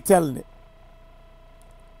lie, they telling it.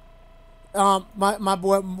 My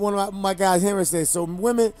boy, one of my guys, Henry says, so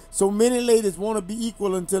many ladies want to be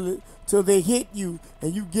equal until they hit you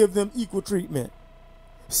and you give them equal treatment.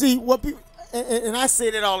 See what people, and I say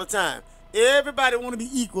that all the time. Everybody want to be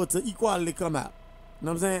equal till equality come out. You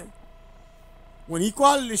know what I'm saying? When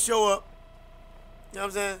equality show up, you know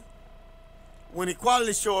what I'm saying? When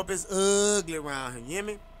equality show up, it's ugly around here. You hear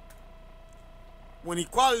me? When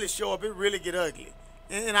equality show up, it really get ugly.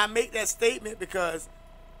 And I make that statement because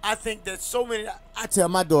I think that so many, I tell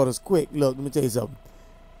my daughters quick, look, let me tell you something.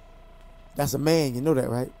 That's a man, you know that,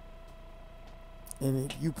 right? And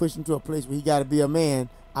if you push him to a place where he got to be a man,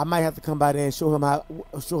 I might have to come by there and show him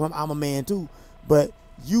I'm a man too. But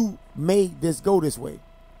you made this go this way.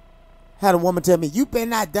 Had a woman tell me, you better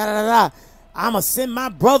not da-da-da-da. I'm going to send my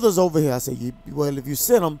brothers over here. I said, well, if you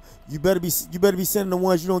send them, you better be sending the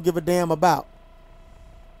ones you don't give a damn about.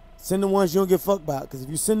 Send the ones you don't give a fuck about. Because if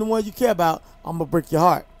you send the ones you care about, I'm going to break your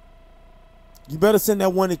heart. You better send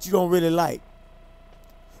that one that you don't really like.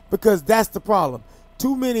 Because that's the problem.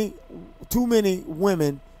 Too many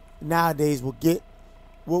women nowadays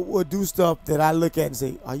will do stuff that I look at and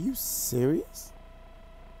say, are you serious?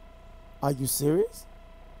 Are you serious?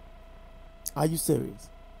 Are you serious?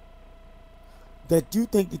 That you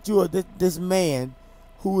think that you are this man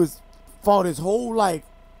who has fought his whole life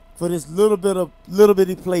for this little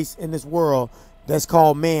bitty place in this world that's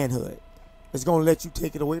called manhood. It's gonna let you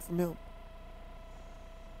take it away from him?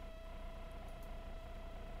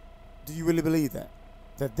 Do you really believe that?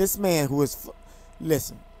 That this man who is,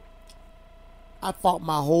 listen, I fought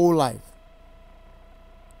my whole life.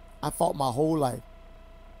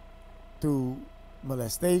 Through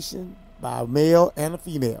molestation by a male and a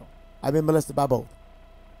female. I've been molested by both.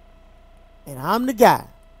 And I'm the guy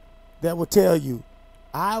that will tell you,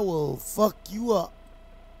 I will fuck you up,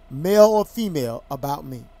 male or female, about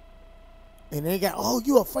me. And they got, oh,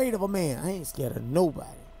 you afraid of a man. I ain't scared of nobody.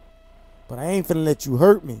 But I ain't finna let you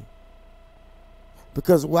hurt me.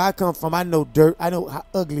 Because where I come from, I know dirt. I know how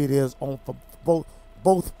ugly it is for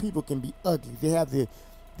both people can be ugly. They have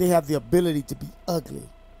the ability to be ugly.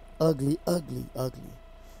 Ugly.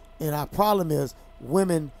 And our problem is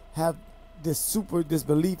women have this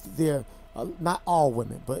belief that they're not all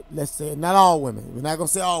women, but let's say not all women. We're not gonna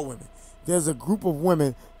say all women. There's a group of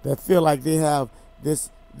women that feel like they have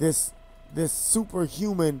this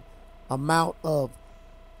superhuman amount of,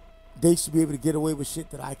 they should be able to get away with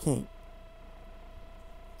shit that I can't.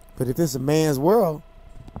 But if it's a man's world,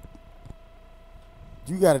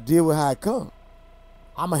 you got to deal with how it comes.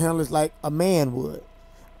 I'm going to handle this like a man would.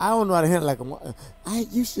 I don't know how to handle it like a woman.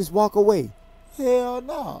 You should just walk away. Hell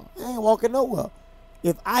no. I ain't walking nowhere.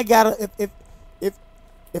 If I gotta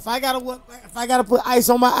put ice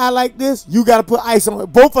on my eye like this, you gotta put ice on it.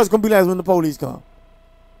 Both of us gonna be like this when the police come.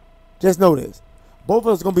 Just know this. Both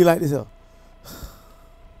of us gonna be like this here.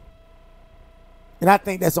 And I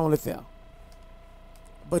think that's only fair.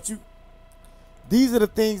 But these are the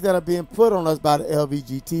things that are being put on us by the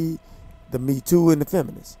LBGT, the Me Too, and the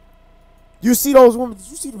feminists. You see those women,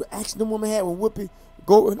 you see the action the woman had with Whoopi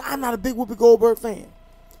Goldberg. And I'm not a big Whoopi Goldberg fan.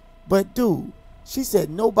 But dude, she said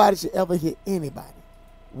nobody should ever hit anybody.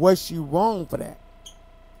 Was she wrong for that?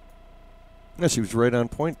 Yeah, she was right on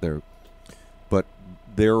point there. But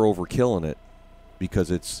they're overkilling it because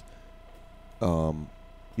it's what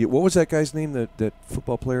was that guy's name? That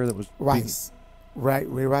football player that was Rice. Right,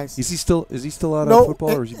 Ray Rice. Is he still out of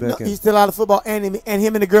football or is he back in? He's still out of football, and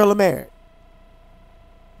him and the girl are married.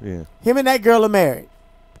 Yeah. Him and that girl are married.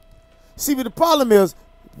 See, but the problem is,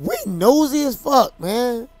 we nosy as fuck,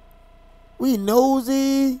 man. We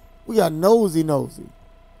nosy. We are nosy. You know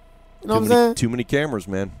what I'm saying? Too many cameras,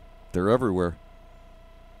 man. They're everywhere.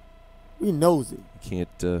 We nosy. Can't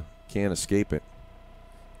escape it.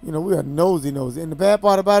 You know, we are nosy. And the bad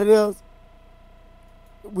part about it is,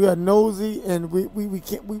 we are nosy, and we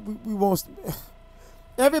can't we won't.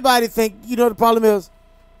 Everybody think, you know, the problem is,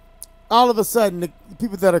 all of a sudden, the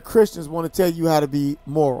people that are Christians want to tell you how to be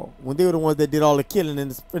moral when they were the ones that did all the killing in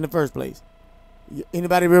the first place.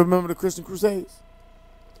 Anybody remember the Christian Crusades?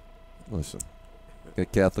 Listen, the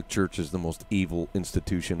Catholic Church is the most evil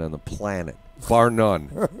institution on the planet, bar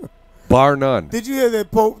none. Bar none. Did you hear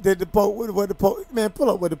that Pope? What the Pope? Man, pull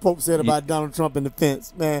up what the Pope said about Donald Trump and the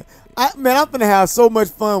fence, man. I'm gonna have so much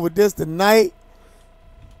fun with this tonight.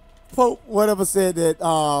 Pope, whatever, said that.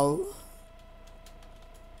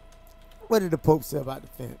 What did the Pope say about the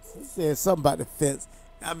fence? He said something about the fence.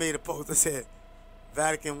 I made a post that said,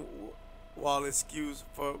 Vatican wall excuse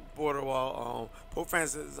for border wall. Pope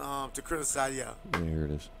Francis to criticize. Yeah, here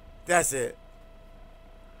it is. That's it.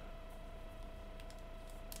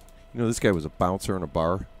 You know, this guy was a bouncer in a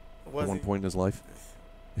bar at one point in his life.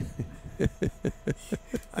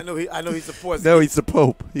 I know he supports. No, he's the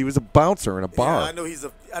Pope. He was a bouncer in a bar. Yeah, I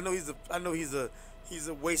know he's a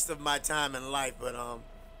waste of my time in life, but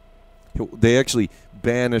They actually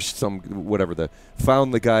banished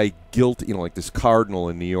found the guy guilty, you know, like this cardinal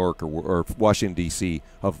in New York or Washington, D.C.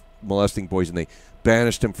 of molesting boys, and they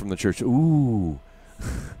banished him from the church. Ooh.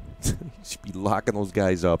 You should be locking those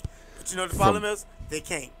guys up. But you know the problem is? They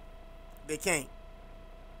can't. You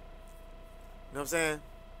know what I'm saying?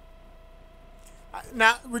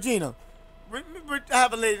 Now, Regina. I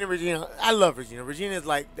have a lady named Regina. I love Regina. Regina is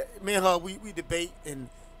like, me and her, we debate, and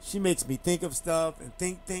she makes me think of stuff and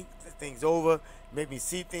think things over, make me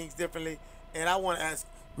see things differently. And I want to ask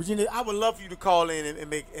Regina, I would love for you to call in and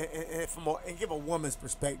give a woman's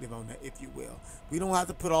perspective on that, if you will. We don't have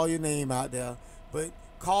to put all your name out there, but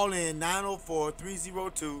call in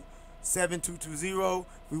 904-302-7220.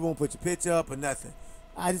 We won't put your picture up or nothing.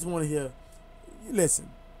 I just want to hear. Listen,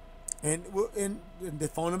 and the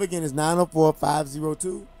phone number again is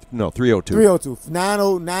 904-502. No, 302. 302.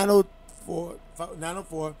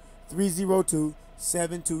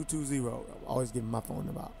 904-302-7220. I'm always giving my phone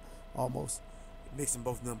number out. Almost mixing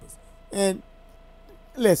both numbers. And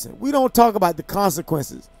listen, we don't talk about the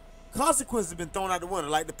consequences. Consequences have been thrown out the window,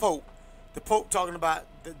 like the Pope. The Pope talking about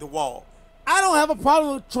the wall. I don't have a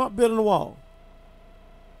problem with Trump building the wall.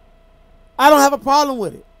 I don't have a problem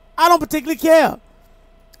with it. I don't particularly care.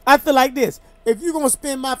 I feel like this. If you're going to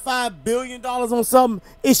spend my $5 billion on something,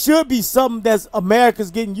 it should be something that's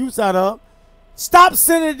America's getting use out of. Stop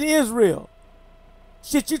sending it to Israel.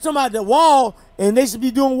 Shit, you talking about the wall, and they should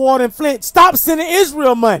be doing war in Flint. Stop sending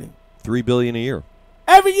Israel money. $3 billion a year.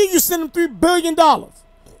 Every year you send them $3 billion.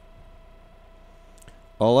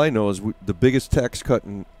 All I know is the biggest tax cut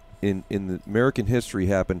in the American history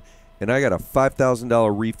happened, and I got a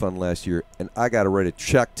 $5,000 refund last year, and I got to write a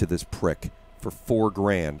check to this prick for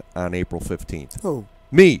 $4,000 on April 15th. Who?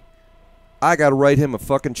 Me. I got to write him a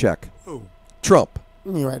fucking check. Who? Trump.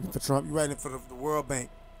 You ain't writing for Trump. You writing for the World Bank.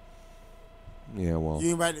 Yeah, well.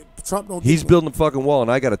 You ain't writing. Trump don't. He's building a fucking wall,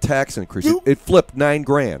 and I got a tax increase. It flipped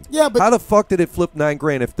 $9,000. Yeah, but how the fuck did it flip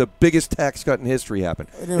 $9,000 if the biggest tax cut in history happened?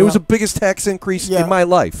 It was the biggest tax increase in my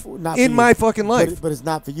life, in my fucking life. But it's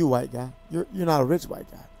not for you, white guy. You're not a rich white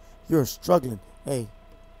guy. You're struggling. Hey,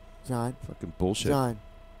 John. Fucking bullshit. John.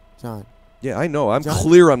 Yeah, I know. I'm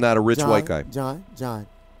clear. I'm not a rich white guy. John.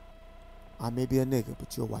 I may be a nigga,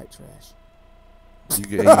 but you're white trash.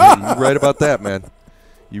 You're right about that, man.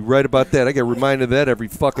 You right about that. I get reminded of that every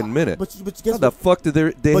fucking minute. But guess How the what? fuck did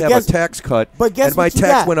they have guess- a tax cut? but guess and my what you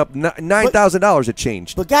tax got? went up $9,000. It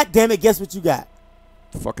changed. But goddamn it, guess what you got?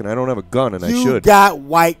 Fucking, I don't have a gun, and I You should. got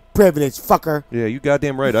white privilege, fucker. Yeah, you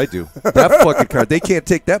goddamn right I do. That fucking card. They can't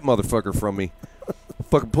take that motherfucker from me.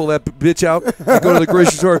 Fucking pull that bitch out. I go to the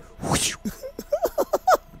grocery store. Whoosh.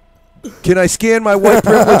 Can I scan my white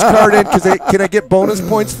privilege card in? Can I get bonus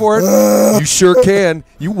points for it? You sure can.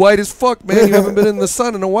 You white as fuck, man. You haven't been in the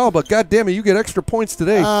sun in a while, but goddamn it, you get extra points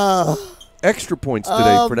today. Extra points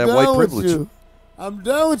today for that white privilege. I'm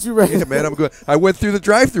done with you right Yeah, now. man, I'm good. I went through the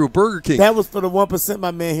drive-through at Burger King. That was for the 1%,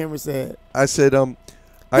 my man Henry said. I said, I'd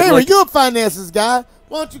Henry, like- you're a finances guy.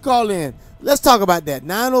 Why don't you call in? Let's talk about that.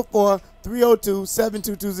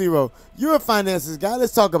 904-302-7220. You're a finances guy.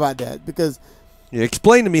 Let's talk about that because Yeah,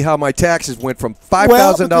 explain to me how my taxes went from well,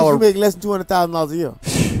 $5,000. because you make less than $200,000 a year.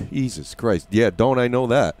 Jesus Christ. Yeah, don't I know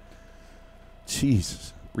that?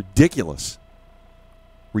 Jesus. Ridiculous.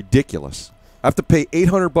 Ridiculous. I have to pay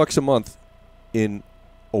 $800 a month in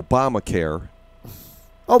Obamacare.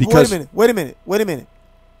 Oh, but Because- wait a minute.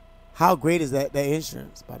 How great is that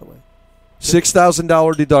insurance, by the way?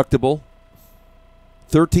 $6,000 deductible,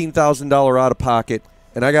 $13,000 out of pocket,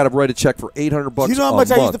 and I got to write a check for $800 You know how a much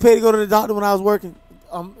I used to month. pay to go to the doctor when I was working?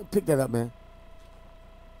 Pick that up, man.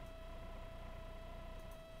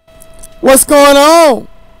 What's going on?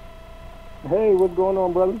 Hey, what's going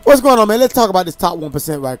on, brother? What's going on, man? Let's talk about this top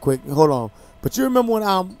 1% right quick. Hold on. But you remember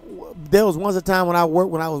when there was once a time when I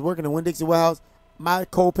was working in Winn-Dixie Warehouse, my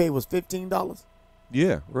copay was $15.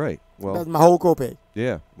 Yeah, right. That's Well, my whole copay.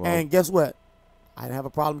 yeah. Well, And guess what? I didn't have a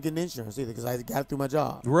problem getting insurance either because I got it through my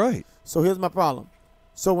job. right. So here's my problem.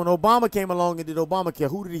 So when Obama came along and did Obamacare,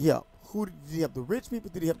 who did he help? Who did he help? The rich people?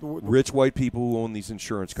 Did he help the Rich white people who own these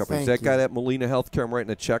insurance companies. Thank That guy, you. that Molina Healthcare, I'm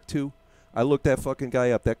writing a check to. I looked that fucking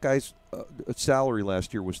guy up. That guy's salary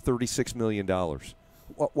last year was $36 million.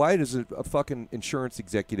 Why does a fucking insurance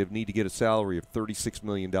executive need to get a salary of $36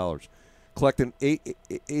 million? Collecting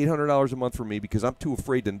 $800 a month from me because I'm too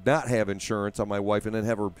afraid to not have insurance on my wife and then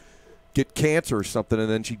have her get cancer or something and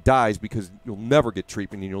then she dies because you'll never get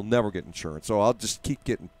treatment and you'll never get insurance. So I'll just keep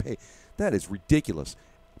getting paid. That is ridiculous.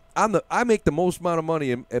 I make the most amount of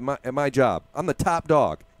money in my job. I'm the top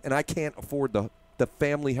dog, and I can't afford the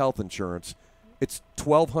family health insurance. It's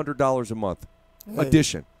 $1,200 a month. Hey.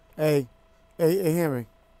 Addition. Hey, Henry.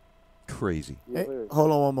 Crazy. Yes, Hey, sir.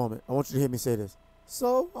 hold on one moment. I want you to hear me say this.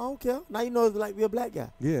 So, I don't care. Now you know it's like you're a black guy.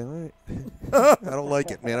 Yeah, all right. I don't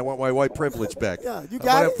like it, man. I want my white privilege back. Yeah, you I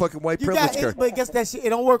got want it. a fucking white You privilege got it, card. but guess that shit, it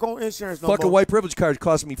don't work on insurance no Fucking more. white privilege card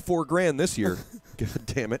cost me $4,000 this year. God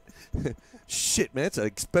damn it. Shit, man, it's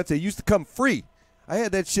expensive. It used to come free. I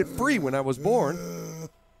had that shit free when I was born.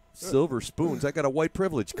 Silver spoons. I got a white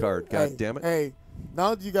privilege card. God damn it. Hey,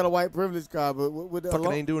 now you got a white privilege card, but with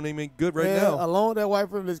Fucking ain't doing anything good right yeah, now. along with that white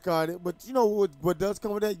privilege card, but you know what does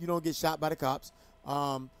come with that? You don't get shot by the cops.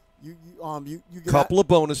 You get Couple of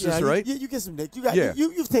bonuses, yeah, right? You get some nick. You got Yeah.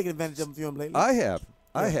 you've taken advantage of them film lately. I have.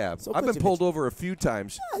 I Yeah. have. So I've quit been your pulled bitch. over a few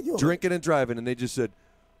times you drinking and driving, and they just said,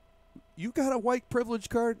 "You got a white privilege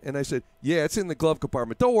card?" And I said, "Yeah, it's in the glove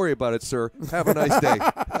compartment. Don't worry about it, sir. Have a nice day.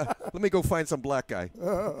 Let me go find some black guy."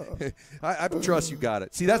 I trust you got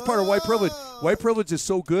it. See, that's part of white privilege. White privilege is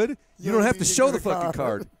so good, you don't have to need to show get the a fucking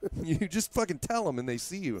card. card. You just fucking tell them, and they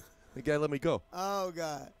see you. The guy let me go. Oh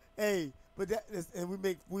God. Hey, but that is, and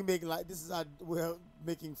we make like this is our we're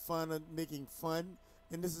making fun,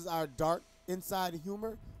 and this is our dark inside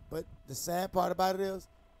humor. But the sad part about it is,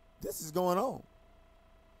 this is going on.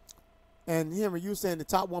 And Henry, you were saying the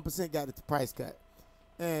top 1% got the price cut,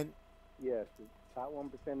 and Yes, the top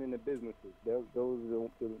 1% in the businesses. Those are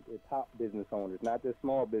the top business owners, not the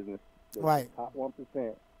small business. The Right. top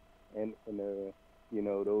 1%, and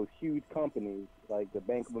those huge companies like the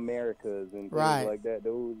Bank of Americas and things Right. like that.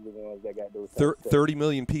 Those are the ones that got those. Thir- tax cuts. 30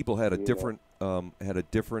 million people had a Yeah. different,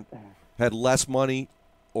 had less money,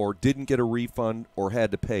 or didn't get a refund, or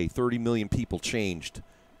had to pay. 30 million people changed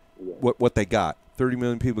Yeah. what they got. 30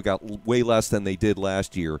 million people got way less than they did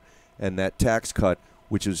last year, and that tax cut,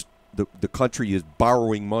 which is the country is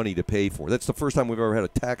borrowing money to pay for. That's the first time we've ever had a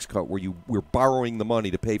tax cut where we're borrowing the money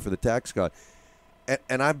to pay for the tax cut.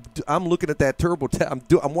 And I'm looking at that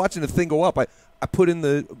I'm watching the thing go up. I put in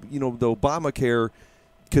the Obamacare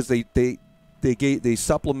because they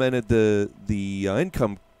supplemented the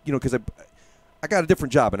income, because I got a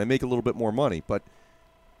different job and I make a little bit more money, but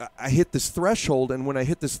I hit this threshold, and when I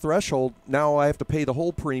hit this threshold, now I have to pay the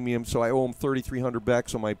whole premium, so I owe them $3,300 back,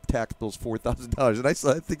 so my tax bill's $4,000. And I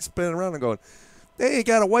saw that thing spinning around and going, they ain't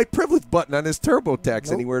got a white privilege button on this TurboTax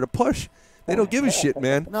Nope. anywhere to push. They don't give a shit,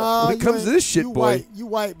 man. No, when it comes to this shit, you boy. You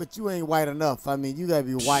white, but you ain't white enough. I mean, you gotta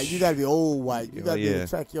be white. You gotta be old white. You gotta be able to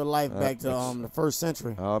track your life back to the first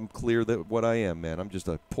century. I'm clear that what I am, man. I'm just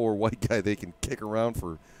a poor white guy they can kick around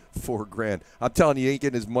for $4,000. I'm telling you, he ain't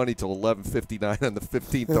getting his money till 11:59 on the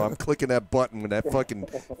 15th. Though I'm clicking that button when that fucking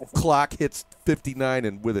clock hits 59,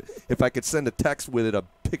 and with it, if I could send a text with it, a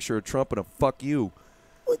picture of Trump and a fuck you.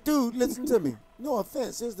 Well, dude, listen to me. No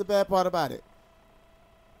offense. Here's the bad part about it.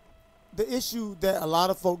 The issue that a lot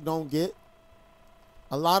of folk don't get,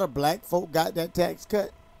 a lot of black folk got that tax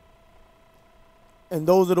cut, and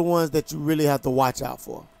those are the ones that you really have to watch out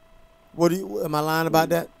for. Am I lying about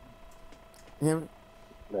that, Henry?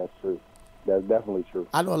 That's true. That's definitely true.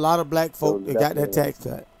 I know a lot of black folk that got that tax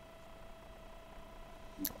cut.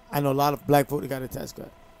 I know a lot of black folk that got a tax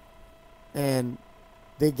cut, and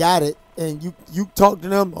they got it. And you talk to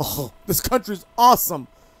them. Oh, this country's awesome.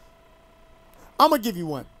 I'm gonna give you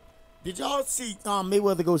one. Did y'all see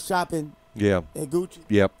Mayweather go shopping? Yeah. At Gucci.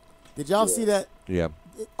 Yep. Did y'all see that? Yeah.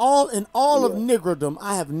 All of niggerdom,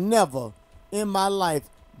 I have never in my life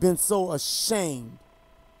been so ashamed.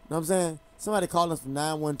 You know what I'm saying? Somebody called us from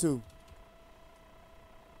 912.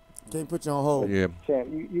 Can't put you on hold. Yeah. Champ,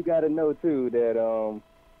 you got to know too that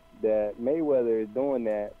that Mayweather is doing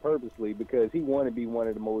that purposely because he want to be one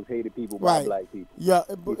of the most hated people by black people. Yeah,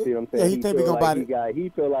 you see what I'm saying? Yeah, he think we gonna buy it. He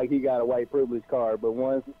feel like he got a white privilege card, but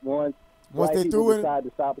once black they people threw decide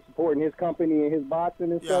to stop supporting his company and his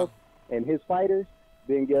boxing and stuff and his fighters,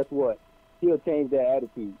 then guess what? He'll change that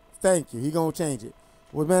attitude. Thank you. He gonna change it.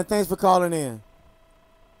 Well, man, thanks for calling in.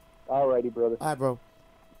 Alrighty, brother. All right, bro.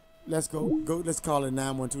 Let's go. Let's call it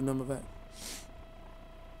 912 number back.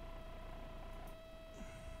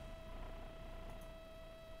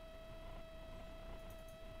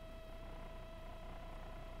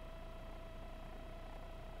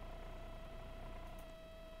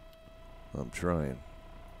 I'm trying.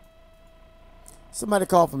 Somebody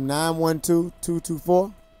call from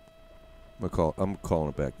 912-224. I'm calling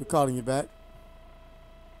it back. We're calling you back.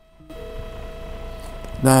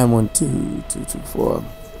 912-224.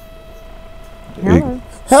 Hello.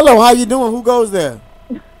 Hello, how you doing? Who goes there?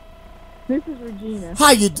 This is Regina.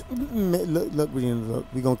 How you look, Regina, look.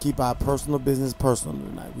 We're going to keep our personal business personal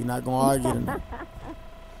tonight. We're not going to argue tonight.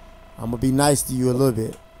 I'm going to be nice to you a little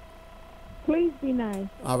bit. Please be nice.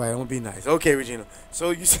 All right, I'm going to be nice. Okay, Regina. So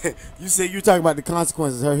you said you're talking about the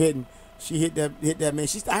consequences her hitting. She hit that man.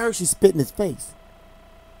 I heard she spit in his face.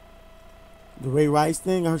 The Ray Rice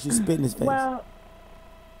thing, I heard she spit in his face. Well,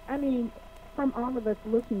 I mean, from all of us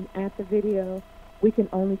looking at the video, we can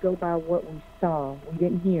only go by what we saw. We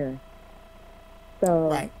didn't hear. So,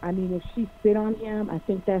 right. I mean, if she spit on him, I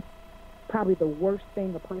think that's probably the worst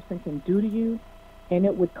thing a person can do to you, and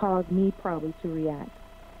it would cause me probably to react.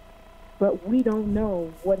 But we don't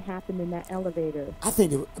know what happened in that elevator.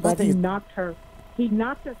 He knocked her.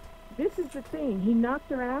 This is the thing. He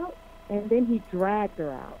knocked her out, and then he dragged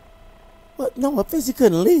her out. But no offense, he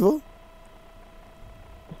couldn't leave her.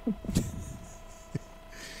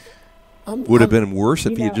 Would have been worse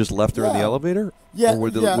if he had just left her in the elevator? Yeah, or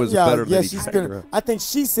was it better that he dragged her out? I think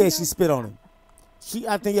she said she spit on him.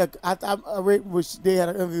 I read they had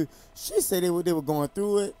an interview. She said they were going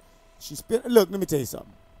through it. She spit. Look, let me tell you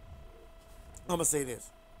something. I'm gonna say this.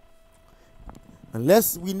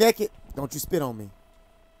 Unless we naked, don't you spit on me.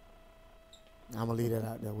 I'm gonna leave that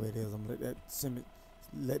out there where it is. I'm gonna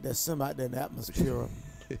let that sim out there in the atmosphere.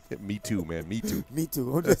 Me too, man. Me too. Me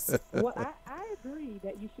too. Well, I agree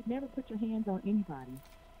that you should never put your hands on anybody.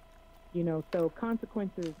 You know, so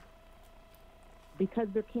consequences, because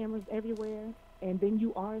there are cameras everywhere, and then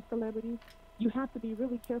you are a celebrity, you have to be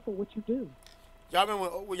really careful what you do. Y'all remember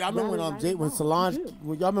when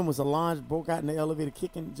Solange broke out in the elevator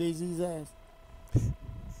kicking Jay-Z's ass?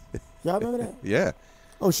 Y'all remember that? Yeah.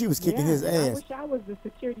 Oh, she was kicking his ass. I wish I was the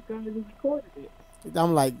security guard who recorded it.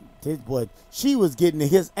 I'm like, this boy, she was getting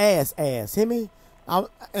his ass. Hear me?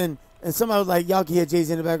 And somebody was like, y'all can hear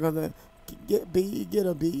Jay-Z in the background. Get a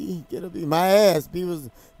B. My ass. B was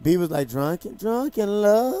like, drunk in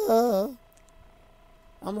love.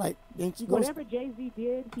 I'm like, didn't you go? Whatever Jay-Z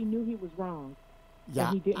did, he knew he was wrong.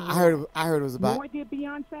 Yeah, he didn't I heard it was about. Nor did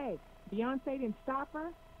Beyonce. Beyonce didn't stop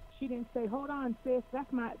her. She didn't say, "Hold on, sis,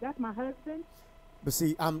 that's my husband." But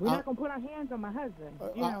see, we're not gonna put our hands on my husband.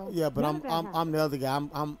 Yeah, but I'm the other guy.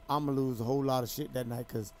 I'm gonna lose a whole lot of shit that night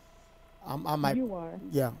because I might. You are.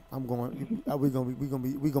 Yeah, I'm going. we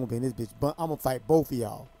gonna be in this bitch. But I'm gonna fight both of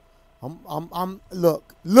y'all.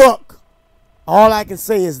 Look. All I can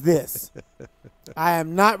say is this: I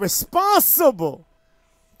am not responsible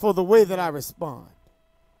for the way that I respond.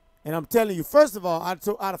 And I'm telling you, first of all, I'd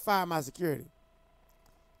have fired my security.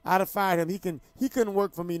 I'd have fired him. He couldn't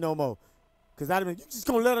work for me no more. Cause I'd have been, you just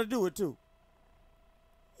gonna let her do it too.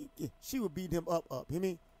 She would beat him up. You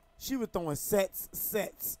mean? She was throwing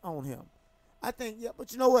sets on him. I think, yeah,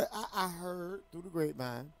 but you know what? I heard through the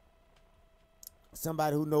grapevine,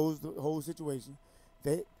 somebody who knows the whole situation,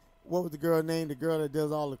 that, what was the girl name? The girl that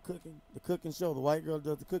does all the cooking show, the white girl that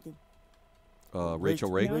does the cooking?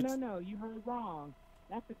 Rachel Ray? No, you heard wrong.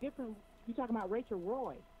 That's a different, you talking about Rachel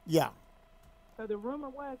Roy. Yeah. So the rumor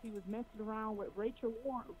was he was messing around with Rachel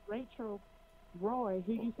Roy,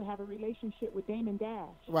 who used to have a relationship with Damon Dash.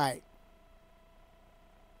 Right.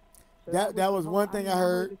 So that was one thing I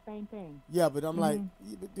heard. The same thing. Yeah, but I'm like,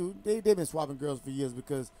 yeah, but dude, they've been swapping girls for years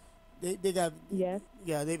because they got, yes,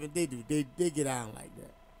 yeah, they get on like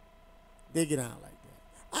that. They get on like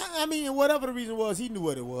that. I mean, whatever the reason was, he knew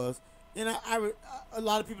what it was, and a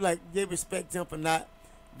lot of people, like, they respect him for not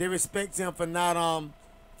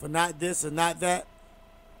this or not that.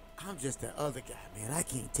 I'm just that other guy, man. I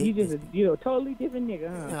can't take this. You're a totally different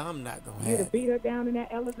nigga, huh? Yeah, I'm not gonna You'd have have it. beat her down in that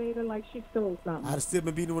elevator like she stole something. I'd have still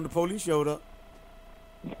been beating when the police showed up.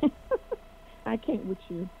 I can't with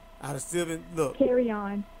you. I'd have still been, look. Carry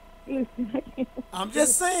on. Listen, I can't. I'm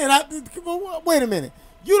just saying. Wait a minute.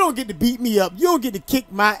 You don't get to beat me up. You don't get to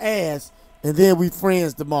kick my ass, and then we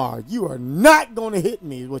friends tomorrow. You are not gonna hit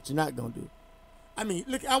me. Is what you're not gonna do. I mean,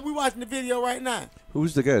 look, we watching the video right now.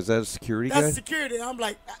 Who's the guy? Is that a security guy? That's security. I'm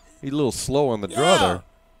like, He's a little slow on the draw there.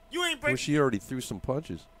 You ain't breaking. Well, she already threw some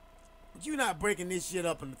punches. You not breaking this shit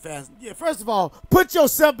up in the fast. Yeah, first of all, put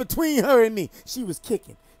yourself between her and me. She was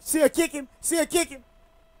kicking. See her kicking? See her kicking?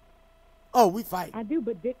 Oh, we fight. I do,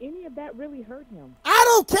 but did any of that really hurt him? I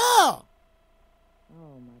don't care. Oh,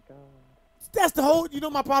 my God. That's the whole, you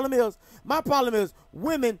know, my problem is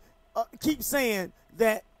women keep saying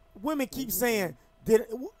that,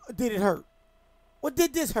 did it hurt? What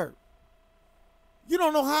did this hurt? You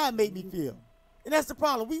don't know how it made me feel. And that's the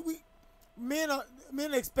problem. Men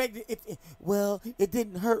expect it. It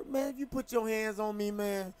didn't hurt. Man, if you put your hands on me,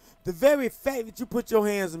 man, the very fact that you put your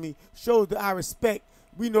hands on me shows that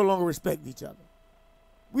we no longer respect each other.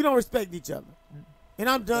 We don't respect each other. And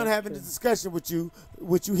I'm done having this discussion with you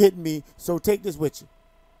hitting me, so take this with you.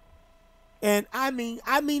 And I mean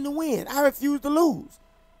to win. I refuse to lose.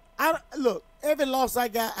 Look, every loss I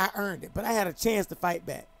got, I earned it, but I had a chance to fight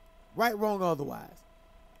back. Right, wrong, or otherwise.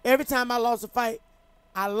 Every time I lost a fight,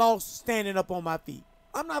 I lost standing up on my feet.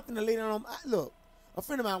 I'm not finna lay down on look, a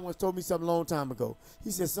friend of mine once told me something a long time ago. He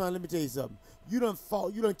said, son, let me tell you something. You done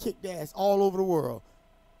kicked ass all over the world.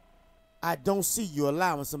 I don't see you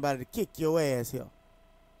allowing somebody to kick your ass here.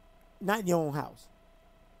 Not in your own house.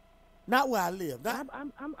 Not where I live.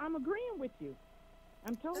 I'm agreeing with you.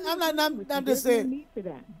 I'm totally. I'm just saying. No need for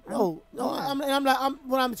that. No.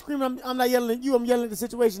 When I'm screaming, I'm not yelling at you. I'm yelling at the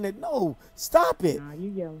situation that, no, stop it. Nah, you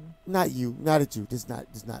yelling. Not you. Not at you. This is not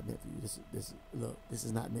meant for you. This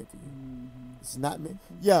is not meant for you. Mm-hmm. This is not meant.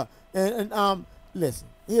 Yeah. And listen.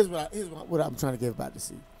 Here's what I'm trying to get everybody to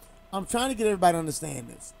see. I'm trying to get everybody to understand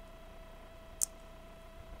this.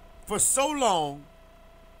 For so long,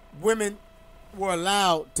 women were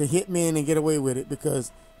allowed to hit men and get away with it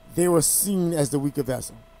because they were seen as the weaker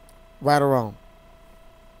vessel. Right or wrong?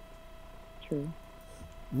 True.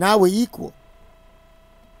 Now we're equal.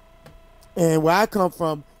 And where I come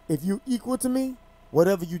from, if you equal to me,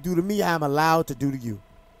 whatever you do to me, I'm allowed to do to you.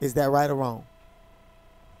 Is that right or wrong?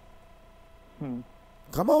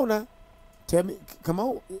 Come on now. Tell me, come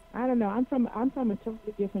on. I don't know. I'm from a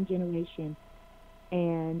totally different generation,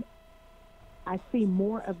 and I see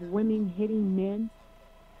more of women hitting men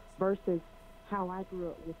versus how I grew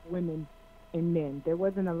up with women and men. There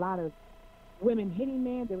wasn't a lot of women hitting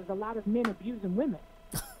men. There was a lot of men abusing women.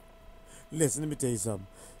 Listen, let me tell you something.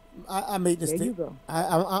 I made this. There you go.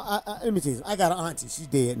 Let me tell you something. I got an auntie. She's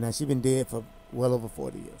dead now. She's been dead for well over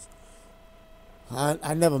 40 years.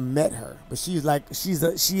 I never met her, but she is a.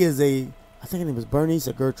 I think her name was Bernice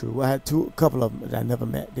or Gertrude. I had a couple of them that I never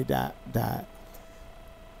met. They died.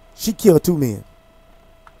 She killed 2 men.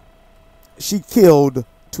 She killed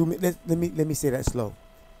 2 men. Let me say that slow.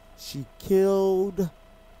 She killed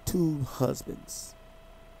 2 husbands.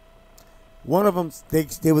 One of them,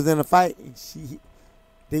 they was in a fight, and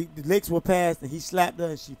the legs were passed, and he slapped her,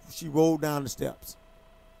 and she rolled down the steps.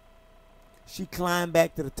 She climbed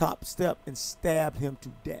back to the top step and stabbed him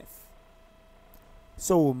to death.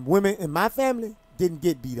 So women in my family didn't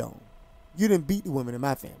get beat on. You didn't beat the women in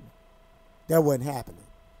my family. That wasn't happening.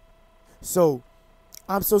 So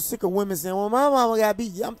I'm so sick of women saying, well, my mama got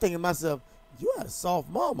beat. I'm thinking to myself, you had a soft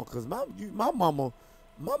mama, because my mama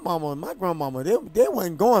and my grandmama, they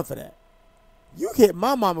wasn't going for that. You hit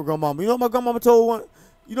my mama, grandmama. You know what my grandmama told one?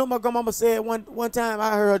 You know what my grandmama said one time?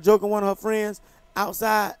 I heard her joking with one of her friends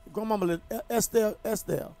outside. Grandmama Estelle.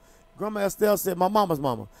 Grandma Estelle said, my mama's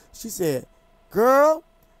mama. She said, girl,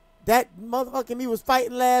 that motherfucking me was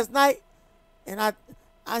fighting last night, and I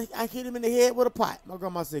hit him in the head with a pot. My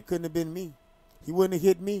grandma said, couldn't have been me. He wouldn't have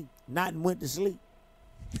hit me. Not and went to sleep.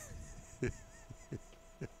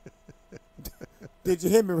 Did you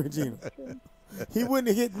hear me, Regina? He wouldn't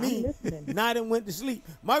have hit me. Not and went to sleep.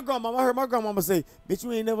 I heard my grandmama say, bitch,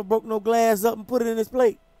 you ain't never broke no glass up and put it in his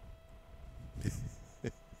plate.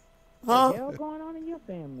 Huh? What the hell going on in your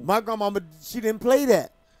family? My grandmama, she didn't play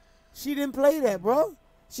that. She didn't play that, bro.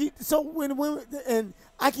 So when women, and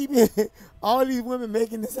I keep hearing all these women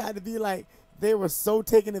making this out to be like they were so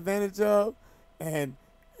taken advantage of, and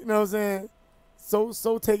you know what I'm saying,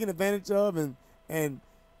 so taken advantage of, and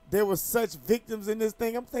there were such victims in this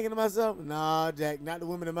thing. I'm thinking to myself, nah, Jack, not the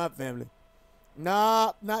women in my family.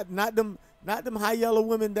 Nah, not them high yellow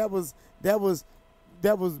women that was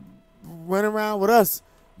running around with us.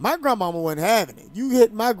 My grandmama wasn't having it. You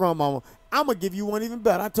hit my grandmama, I'm gonna give you one even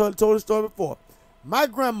better. I told the story before. My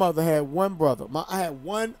grandmother had one brother. I had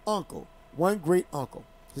one uncle, one great uncle.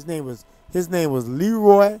 His name was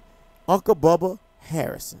Leroy Uncle Bubba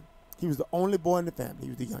Harrison. He was the only boy in the family. He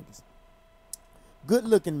was the youngest. Good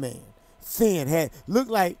looking man. Thin,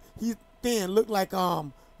 looked like El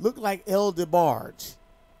DeBarge.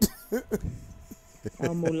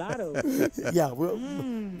 Mulatto. Yeah,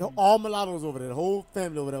 no, all mulattoes over there. The whole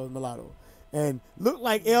family over there was mulatto. And looked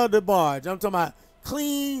like El DeBarge. I'm talking about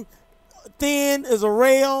clean, thin as a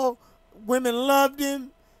rail. Women loved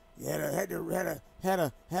him. He had a,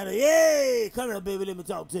 yay, come here, baby, let me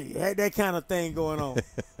talk to you. Had that kind of thing going on.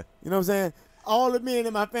 You know what I'm saying? All the men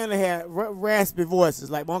in my family had raspy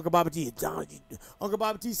voices, like my Uncle Bobby T. Uncle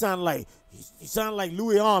Bobby T sounded like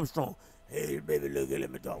Louis Armstrong. Hey, baby, look here,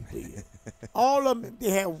 let me talk to you. All of them,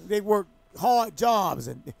 they worked hard jobs,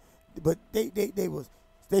 but they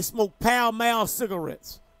smoked Pall Mall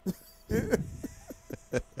cigarettes. The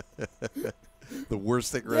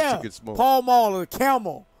worst cigarettes you could smoke. Pall Mall or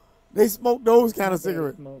Campbell. They smoked those kind of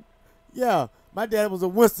cigarettes. Yeah, my dad was a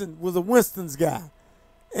Winston's guy,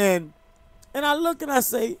 and I look and I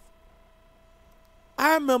say,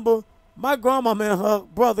 I remember my grandma and her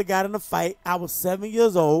brother got in a fight. I was 7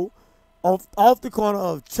 years old, off the corner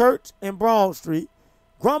of Church and Broad Street.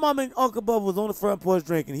 Grandma and Uncle Bubba was on the front porch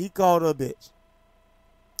drinking. He called her a bitch,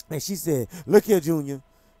 and she said, "Look here, Junior.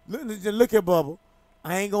 Look here, Bubba.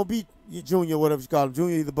 I ain't gonna beat you, Junior, whatever you call him,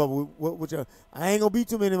 Junior either Bubba. I ain't gonna beat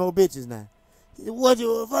too many more bitches now." He said, "What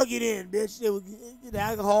you fuck you then, bitch?" They would get the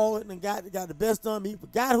alcohol and got the best of him. He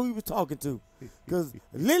forgot who he was talking to, because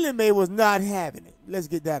Lily Mae was not having it. Let's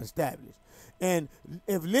get that established. And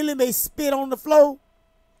if Lily Mae spit on the floor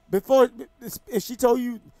if she told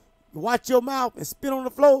you watch your mouth and spit on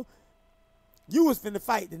the floor, you was finna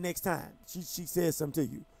fight the next time she said something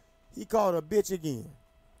to you. He called her bitch again.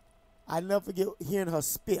 I never forget hearing her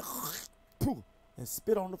spit and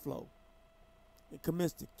spit on the floor. And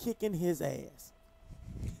commenced to kicking his ass.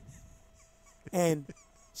 And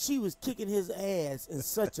she was kicking his ass in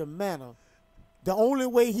such a manner. The only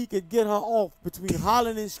way he could get her off between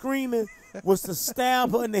hollering and screaming was to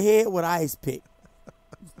stab her in the head with an ice pick.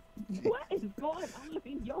 What is going on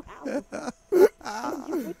in your house?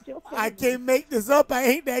 I can't make this up. I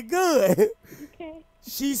ain't that good. Okay.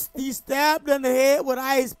 He stabbed her in the head with an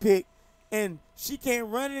ice pick, and she came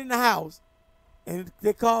running in the house, and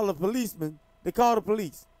they called a policeman. They called the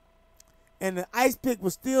police, and the ice pick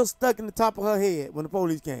was still stuck in the top of her head when the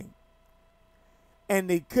police came, and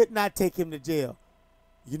they could not take him to jail.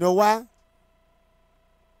 You know why?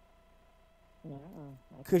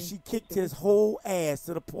 Because she kicked his whole ass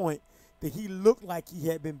to the point that he looked like he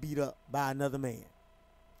had been beat up by another man.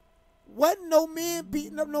 Wasn't no men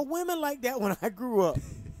beating up no women like that when I grew up.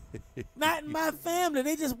 Not in my family.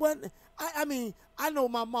 They just wasn't. I mean, I know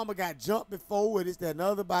my mama got jumped before with this, that, and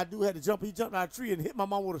other, but I do had to jump. He jumped out of a tree and hit my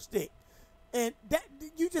mama with a stick. And that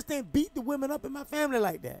you just didn't beat the women up in my family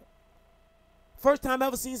like that. First time I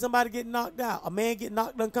ever seen somebody get knocked out, a man get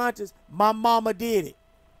knocked unconscious, my mama did it.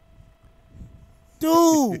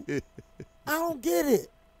 Dude, I don't get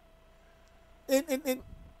it. And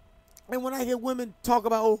when I hear women talk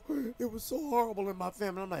about, oh, it was so horrible in my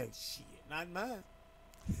family, I'm like, shit, not in mine.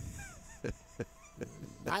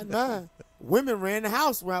 Not in mine. Women ran the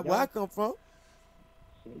house where I come from.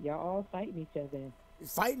 Shit, y'all all fighting each other.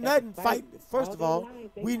 Fight nothing. Fight. First of all,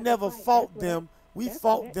 we never fought them. We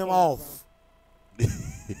fought them off.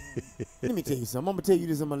 Let me tell you something. I'm gonna tell you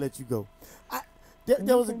this. I'm gonna let you go.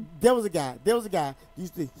 There was a guy.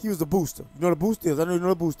 He was a booster. You know what a booster is? I know you know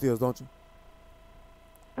what a booster is, don't you?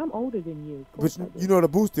 I'm older than you. Of But course I do. you know what a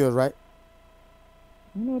booster is, right?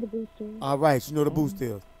 You know the booster. All right, you know the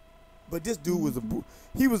booster is. But this dude was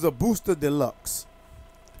he was a booster deluxe.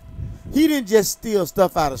 He didn't just steal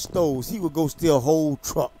stuff out of stores. He would go steal whole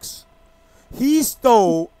trucks. He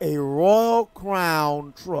stole a Royal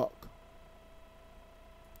Crown truck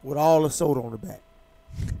with all the soda on the back.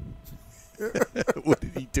 What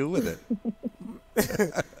did he do with it?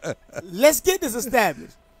 Let's get this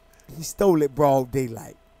established. He stole it broad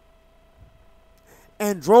daylight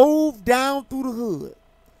and drove down through the hood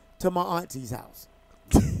to my auntie's house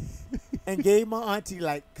and gave my auntie,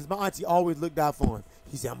 like, because my auntie always looked out for him.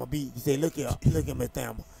 He said, I'm going to be, he said, look here, Miss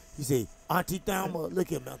Thelma. He said, Auntie Thelma, look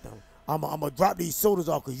here, Miss Thelma. I'm going to drop these sodas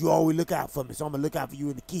off because you always look out for me, so I'm going to look out for you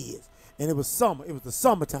and the kids. And it was summer. It was the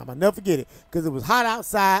summertime. I'll never forget it because it was hot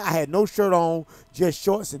outside. I had no shirt on, just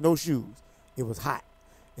shorts and no shoes. It was hot.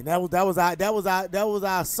 And that was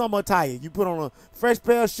our summer attire. You put on a fresh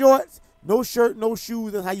pair of shorts, no shirt, no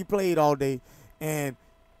shoes. That's how you played all day. And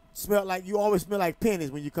smelled like, you always smell like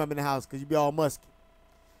pennies when you come in the house because you be all musky.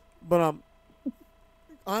 But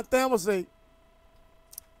Aunt Thelma say,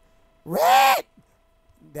 Red!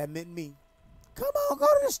 That meant me. Come on, go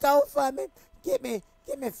to the store for me. Give me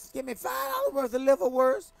 $5 worth of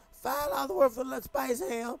liverwurst, $5 worth of spice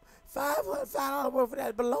ham, $5 worth of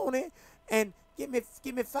that bologna, and give me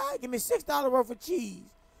 $6 worth of cheese,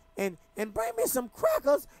 and bring me some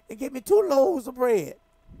crackers and give me 2 loaves of bread,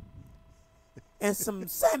 and some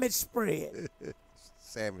sandwich spread.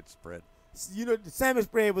 Sandwich spread. You know, the sandwich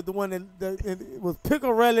spread was the one that with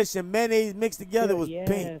pickle relish and mayonnaise mixed together was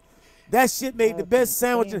pink. That shit made the best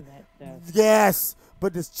sandwiches. Yes.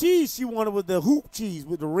 But the cheese she wanted was the hoop cheese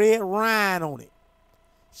with the red rind on it.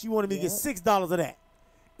 She wanted me to get $6 of that.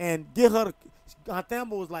 And get her, Aunt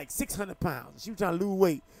Thelma was like 600 pounds. She was trying to lose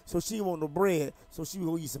weight. So she didn't want no bread. So she was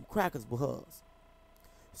going to eat some crackers with hers.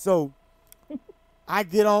 So I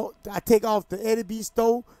take off the Eddie B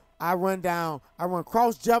store. I run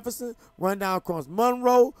across Jefferson, run down across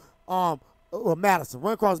Monroe, or Madison.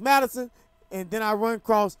 Run across Madison, and then I run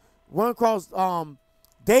across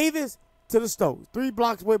Davis to the store. 3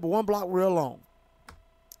 blocks away, but 1 block real long.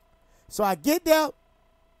 So I get there,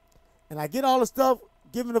 and I get all the stuff,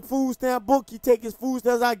 give him the food stamp book. He take his food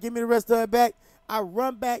stamps out, give me the rest of it back. I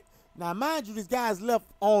run back. Now, mind you, these guys left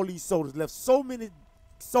all these sodas, left so many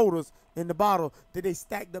sodas in the bottle that they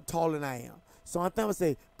stacked up taller than I am. So Aunt Thelma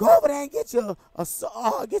say, go over there and get your a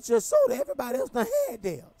soda. Everybody else done had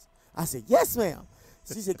theirs. I said, yes, ma'am.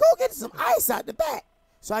 She said, go get some ice out the back.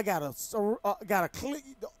 So I got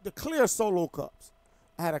the clear Solo cups.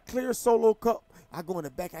 I had a clear Solo cup. I go in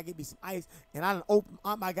the back, I get me some ice, and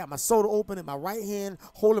I got my soda open in my right hand,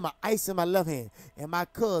 holding my ice in my left hand. And my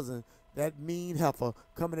cousin, that mean heifer,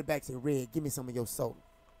 come in the back and say, Red, give me some of your soda.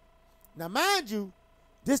 Now, mind you,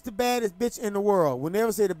 this the baddest bitch in the world. When they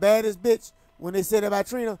ever say the baddest bitch, when they say that about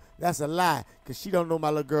Trina, that's a lie, because she don't know my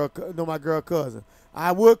little girl, know my girl cousin.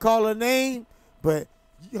 I would call her name, but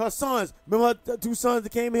her sons, remember her 2 sons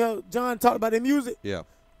that came here, John talked about their music? Yeah.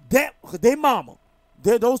 They mama.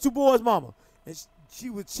 Those 2 boys' mama. And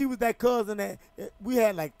she was that cousin that we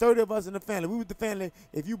had like 30 of us in the family. We was the family.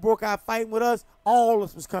 If you broke out fighting with us, all of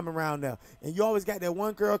us was coming around there. And you always got that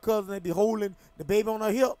one girl cousin that be holding the baby on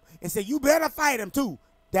her hip and say, you better fight him too.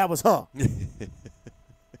 That was her.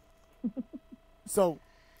 So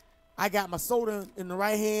I got my soda in the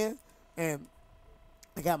right hand and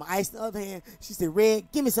I got my ice in the other hand. She said,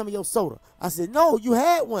 Red, give me some of your soda. I said, no, you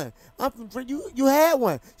had one. I'm from you had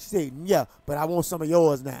one. She said, yeah, but I want some of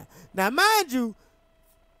yours now. Now, mind you,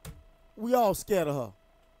 we all scared of her.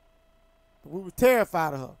 We were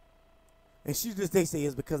terrified of her. And they say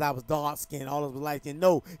it's because I was dark skinned, all of us was light skinned.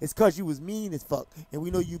 No, it's because you was mean as fuck. And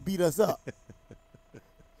we know you beat us up.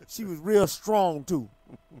 She was real strong too.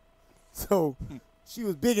 So she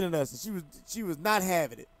was bigger than us, and she was not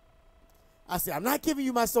having it. I said, I'm not giving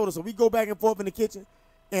you my soda. So we go back and forth in the kitchen,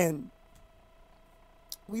 and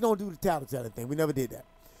we don't do the tattle-telling thing. We never did that.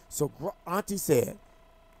 So Auntie said,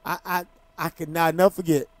 I could not never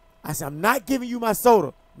forget. I said, I'm not giving you my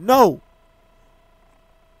soda. No.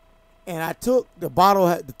 And I took the bottle.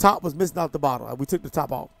 The top was missing off the bottle. We took the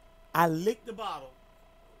top off. I licked the bottle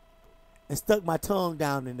and stuck my tongue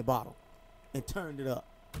down in the bottle and turned it up.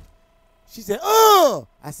 She said, oh!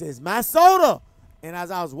 I said, it's my soda. And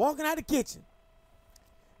as I was walking out of the kitchen,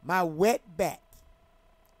 my wet back,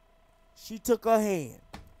 she took her hand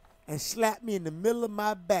and slapped me in the middle of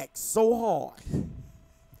my back so hard.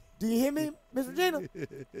 Do you hear me, Miss Regina?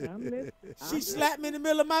 She slapped me in the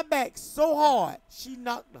middle of my back so hard, she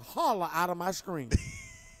knocked the holler out of my screen.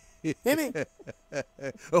 Hear me?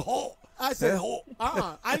 I said,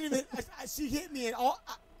 I didn't even, she hit me and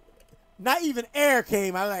Not even air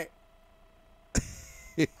came. I was like,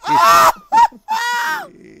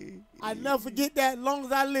 I never forget that as long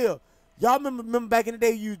as I live. Y'all remember back in the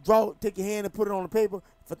day you take your hand and put it on the paper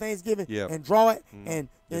for Thanksgiving and draw it and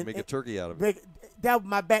make a turkey out of it. That was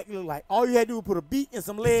my back looked like. All you had to do was put a beak and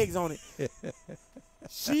some legs on it.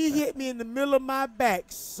 She hit me in the middle of my back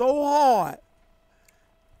so hard.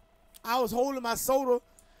 I was holding my soda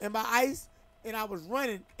and my ice and I was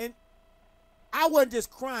running and I wasn't just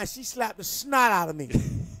crying. She slapped the snot out of me.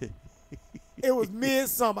 It was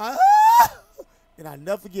midsummer. And I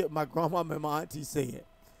never forget what my grandma and my auntie said.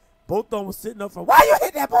 Both of them were sitting up from, why you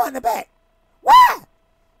hit that boy in the back? Why?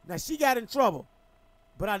 Now, she got in trouble.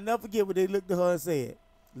 But I never forget what they looked at her and said.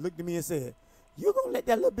 Looked at me and said, you going to let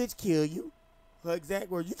that little bitch kill you? Her exact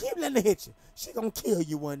words. You keep letting her hit you. She going to kill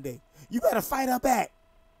you one day. You better fight her back.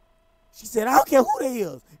 She said, I don't care who they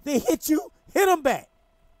is. If they hit you, hit them back.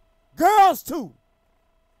 Girls, too.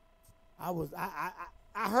 I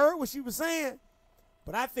heard what she was saying,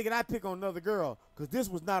 but I figured I'd pick on another girl because this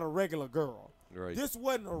was not a regular girl. Right. This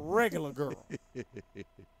wasn't a regular girl.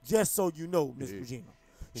 Just so you know, Miss Regina.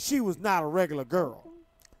 She was not a regular girl.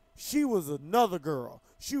 She was another girl.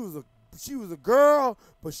 She was a girl,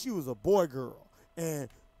 but she was a boy girl. And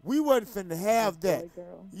we wasn't finna have that.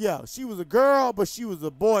 Girl. Yeah, she was a girl, but she was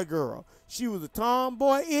a boy girl. She was a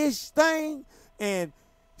tomboy-ish thing, and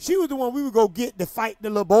she was the one we would go get to fight the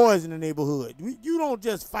little boys in the neighborhood. You don't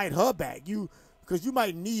just fight her back, because you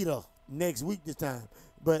might need her next week this time.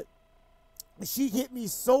 But she hit me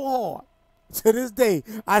so hard. To this day,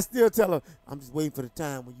 I still tell her, I'm just waiting for the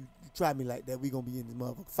time when you try me like that. We gonna be in this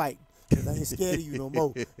motherfucker fighting. Because I ain't scared of you no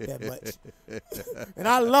more that much. And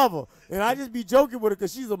I love her. And I just be joking with her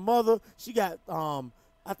because she's a mother. She got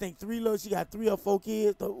I think she got 3 or 4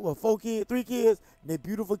 kids, or 3 kids. And they're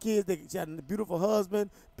beautiful kids. She had a beautiful husband,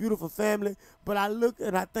 beautiful family. But I look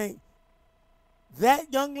and I think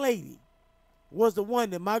that young lady was the one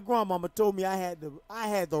that my grandmama told me I had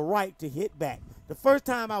the right to hit back. The first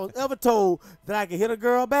time I was ever told that I could hit a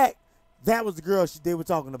girl back, that was the girl they were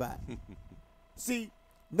talking about. See,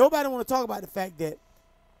 nobody want to talk about the fact that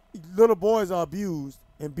little boys are abused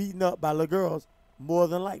and beaten up by little girls more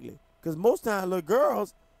than likely. Because most times little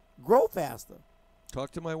girls grow faster.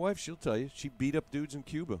 Talk to my wife. She'll tell you. She beat up dudes in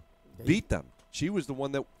Cuba. Beat them. She was the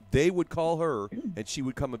one that they would call her, and she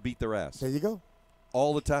would come and beat their ass. There you go.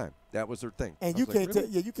 All the time. That was her thing. And you can't tell.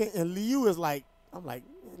 Yeah, you can't. And Liu is like, I'm like,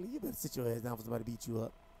 man, you better sit your ass down for somebody to beat you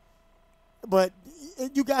up. But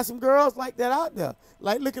you got some girls like that out there.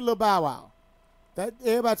 Like, look at Lil Bow Wow. That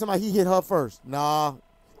everybody talking about he hit her first. Nah,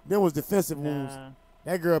 there was defensive moves.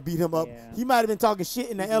 That girl beat him up. Yeah. He might have been talking shit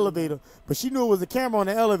in the elevator, but she knew it was a camera on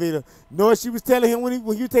the elevator. Know what she was telling him when you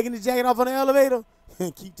were taking the jacket off on the elevator?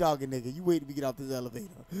 Keep talking, nigga. You wait till we get off this elevator.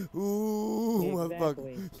 Ooh,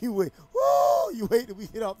 Exactly. motherfucker. You wait. Ooh, you wait till we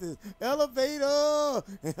get off this elevator.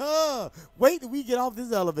 Wait till we get off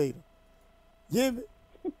this elevator. You hear me?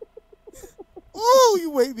 Ooh, you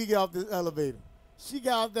wait till we get off this elevator. She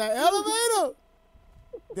got off that elevator.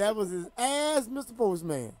 That was his ass, Mr.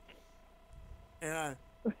 Postman. And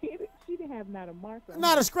She didn't have not a mark on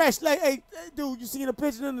not her. a scratch. Like, hey, dude, you seen a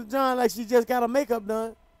picture of the John like she just got her makeup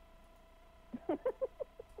done.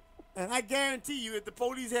 And I guarantee you, if the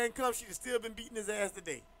police hadn't come, she'd have still been beating his ass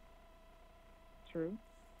today. True.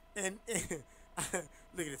 And look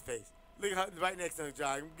at his face. Look at her right next to him,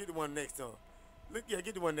 John. Get the one next to him. Look, yeah,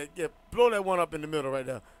 get the one next. Yeah, blow that one up in the middle right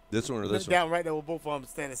there. This one or this That one? one right there with both of them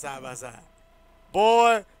standing side by side.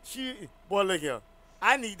 Boy, look here.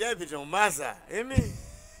 I need that bitch on my side. Hear me?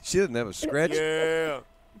 She didn't have a scratch. Yeah.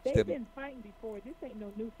 They've been fighting before. This ain't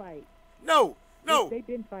no new fight. No. They've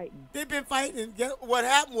been fighting. They've been fighting. And what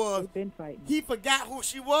happened was They've been fighting. he forgot who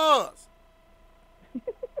she was.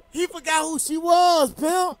 He forgot who she was,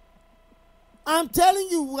 pimp. I'm telling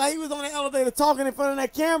you, while he was on the elevator talking in front of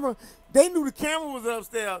that camera, they knew the camera was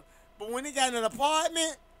upstairs. But when they got in an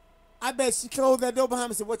apartment, I bet she closed that door behind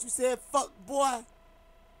me and said, "What you said, fuck boy?"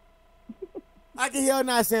 I can hear her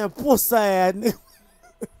now saying, "Pussy ass nigga."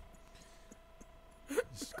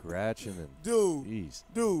 Scratching and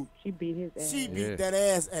Dude. She beat his ass. She beat that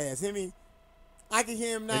ass. Hear me? I can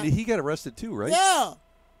hear him now. And he got arrested too, right? Yeah.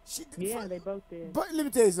 Yeah, they both did. But let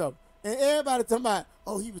me tell you something. And everybody talking about,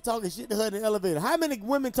 oh, he was talking shit to her in the elevator. How many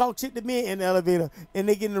women talk shit to men in the elevator and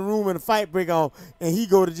they get in the room and a fight break off and he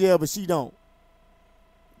go to jail but she don't?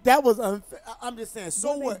 That was unfair. I'm just saying.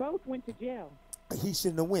 So They what? both went to jail. He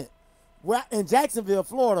shouldn't have went. Well, in Jacksonville,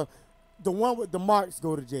 Florida, the one with the marks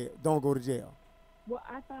don't go to jail. Well,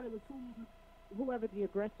 I thought it was whoever the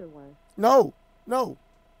aggressor was. No.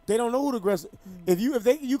 They don't know who the aggressor. If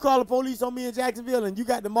you call the police on me in Jacksonville and you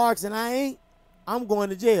got the marks and I ain't, I'm going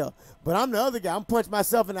to jail. But I'm the other guy. I'm punching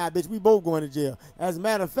myself in the eye, bitch. We both going to jail. As a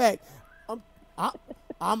matter of fact,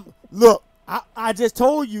 look, I just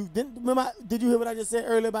told you. Did you hear what I just said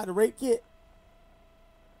earlier about the rape kit?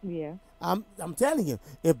 Yeah. I'm telling you,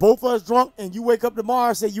 if both of us drunk and you wake up tomorrow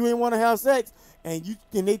and say you ain't want to have sex and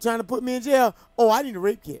they trying to put me in jail, I need a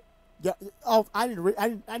rape kit. Yeah, I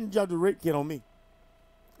need y'all to do a rape kit on me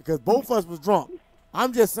because both of us was drunk.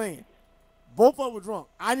 I'm just saying, both of us were drunk.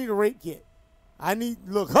 I need a rape kit.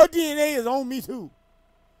 Look, her DNA is on me too.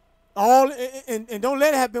 And don't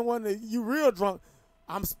let it have been one of you real drunk.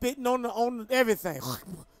 I'm spitting on everything.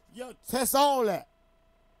 Yo, test all that.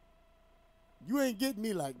 You ain't getting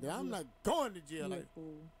me like that. I'm not going to jail like that.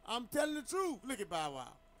 I'm telling the truth. Look at Bow Wow.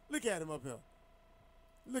 Look at him up here.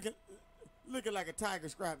 Looking like a tiger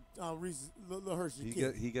scrap Reese's little Hershey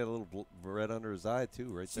kid. He got a little red under his eye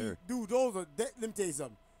too, right there. Dude, those are. Let me tell you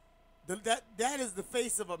something. That is the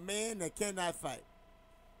face of a man that cannot fight.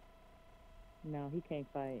 No, he can't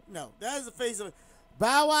fight. No, that is the face of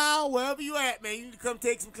Bow Wow. Wherever you at, man, you need to come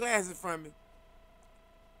take some classes from me.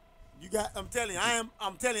 I'm telling you,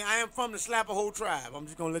 I am from the Slap-a-Hole tribe. I'm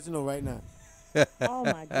just gonna let you know right now. Oh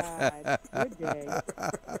my God, good day.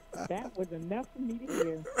 That was enough for me to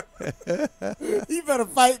hear. He better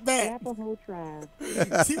fight back. Slap-a-Hole tribe.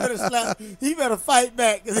 He better fight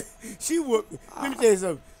back. She whooped. Let me tell you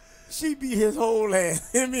something. She beat his whole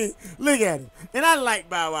ass. I mean, look at him. And I like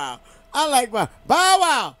Bow Wow. Bow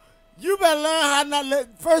Wow. You better learn how not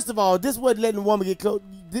let. First of all, this wasn't letting a woman get close.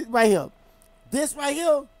 This right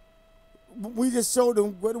here. We just showed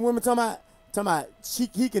them what the women talking about.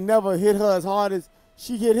 He can never hit her as hard as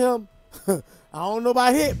she hit him. I don't know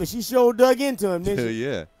about hit, but she sure dug into him. Didn't she?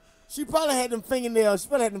 Yeah. She probably had them fingernails. She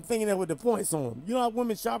probably had them fingernails with the points on them. You know how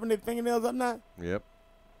women sharpen their fingernails up now? Yep.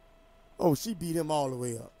 Oh, she beat him all the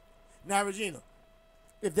way up. Now, Regina,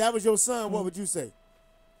 if that was your son, what would you say?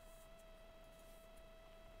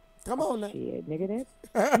 Come on now. Shit, nigga,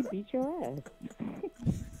 he beat your ass.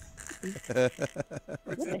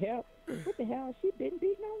 What the hell? What the hell? She been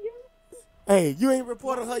beating on you? Hey, you ain't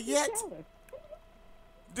reported her yet?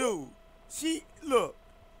 Dude, look.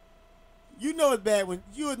 You know it's bad when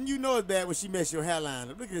you know it's bad when she messed your hairline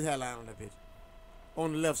up. Look at this hairline on that bitch.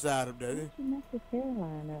 On the left side up there. She messed his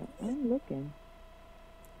hairline up. I'm looking.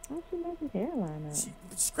 How she messed his hairline up? She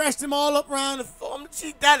scratched him all up around the form.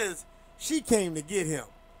 She came to get him.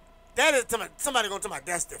 That is somebody gonna tell me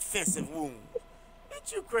that's defensive wound.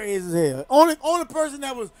 Bitch, you crazy as hell. Only person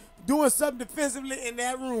that was doing something defensively in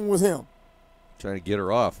that room was him. Trying to get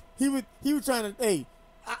her off. He was trying to. Hey,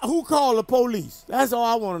 who called the police? That's all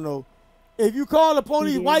I want to know. If you call the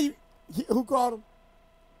police, who called him?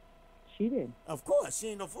 She did. Of course, she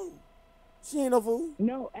ain't no fool.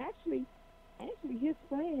 No, actually, his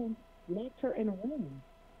friend locked her in a room,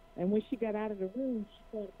 and when she got out of the room, she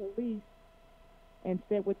called the police and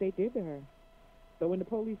said what they did to her. So when the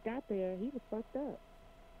police got there, he was fucked up.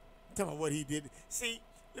 Tell me what he did. See,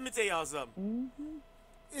 let me tell y'all something. Mm-hmm.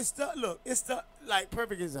 It's like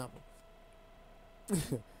perfect example.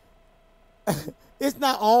 It's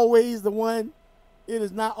not always the one. It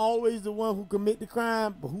is not always the one who commit the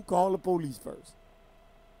crime, but who call the police first.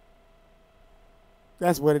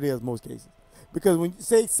 That's what it is most cases. Because when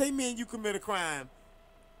you say me and you commit a crime,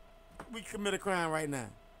 we commit a crime right now,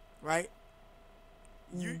 right?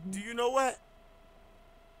 Do you know what?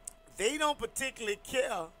 They don't particularly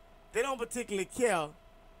care. They don't particularly care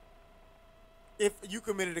if you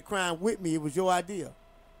committed a crime with me. It was your idea.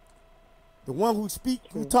 The one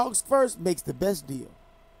who talks first makes the best deal.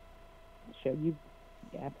 Sure,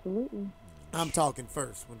 absolutely. I'm talking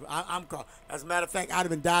first. I'm called. As a matter of fact, I'd have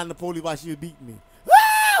been dying the police while she was beating me.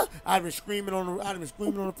 Ah! I'd have been screaming on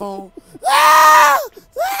the phone. Ah!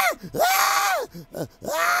 Ah! Ah!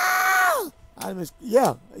 Ah! I'd have been,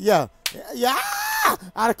 yeah.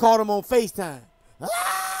 I'd have called him on FaceTime.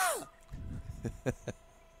 Ah!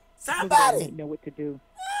 Somebody know what to do.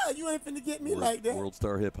 Yeah, you ain't finna get me like that. World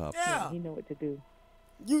star hip hop. Yeah, he know what to do.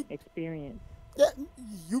 Experience. Yeah,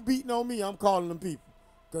 you beating on me. I'm calling them people.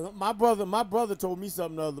 Cause my brother told me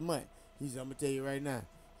something the other month. He said, "I'm gonna tell you right now."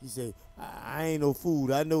 He said, "I ain't no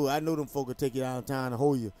fool. I know them folk will take you downtown and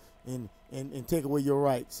hold you and take away your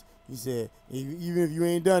rights." He said, "Even if you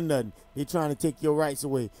ain't done nothing, they trying to take your rights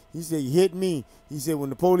away." He said, "You hit me." He said, "When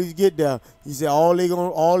the police get there," he said, all they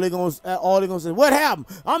gonna say, "What happened?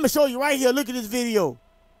 I'm gonna show you right here. Look at this video."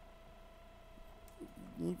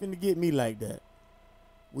 You ain't finna get me like that.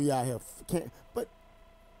 We out here but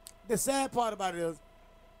the sad part about it is,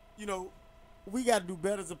 we got to do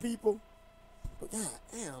better as a people. But god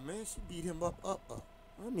damn, man, she beat him up.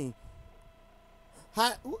 I mean,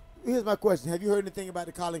 here's my question: have you heard anything about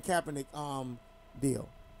the Colin Kaepernick deal?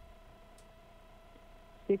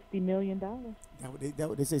 $60 million. That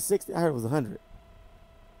what they say 60. I heard it was 100.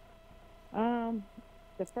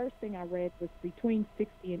 The first thing I read was between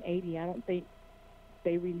 60 and 80. I don't think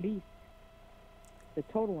they released the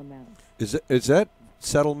total amount. Is that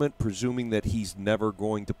settlement presuming that he's never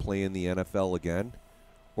going to play in the NFL again,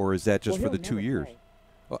 or is that just for the 2 years?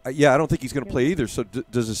 Yeah, I don't think he's going to play either. So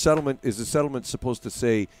does the settlement is the settlement supposed to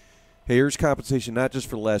say, hey, here's compensation not just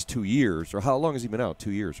for the last 2 years, or how long has he been out?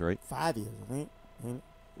 2 years, right? 5 years, I think. Yeah,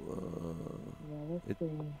 let's see.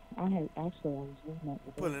 I was reading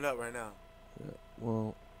that. Pulling it up right now.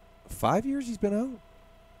 Well, 5 years he's been out.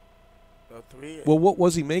 3 years. Well, what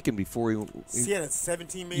was he making before He had a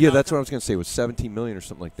 $17 million. Yeah, that's what I was going to say. It was $17 million or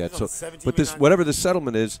something like that. So, but this whatever the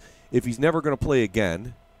settlement is, if he's never going to play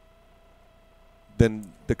again,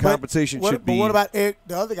 then the compensation should be. But what about Eric,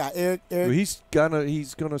 the other guy, Eric? Well, he's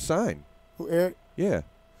gonna sign. Who, Eric? Yeah.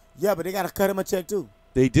 Yeah, but they got to cut him a check too.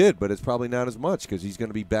 They did, but it's probably not as much because he's going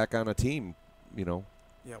to be back on a team. You know.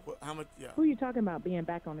 Yeah. How much? Yeah. Who are you talking about being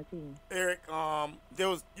back on the team? Eric. There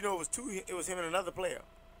was, it was two. It was him and another player.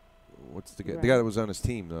 What's the guy? Right. The guy that was on his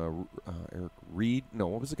team, Eric Reed. No,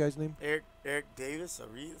 what was the guy's name? Eric Davis or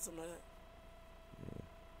Reed or something like that.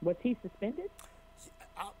 Was he suspended?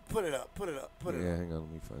 I'll put it up. Yeah, hang on.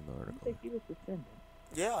 Let me find the I article. think he was suspended.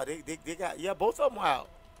 Yeah, they got both of them were out.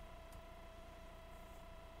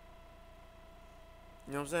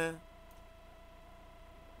 You know what I'm saying?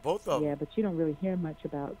 Both of them. Yeah, but you don't really hear much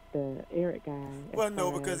about the Eric guy. Well,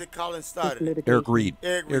 no, because it Colin started. it. Eric Reed.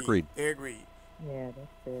 Eric Reed. Yeah,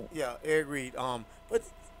 that's it. Yeah, Eric Reed. But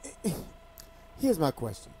here's my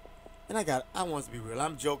question, and I want to be real.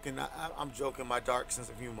 I'm joking. I'm joking. My dark sense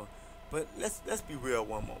of humor, but let's be real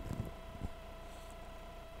one moment.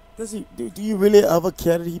 Does he? Do you really ever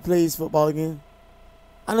care that he plays football again?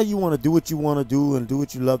 I know you want to do what you want to do and do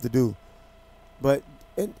what you love to do, but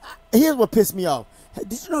here's what pissed me off.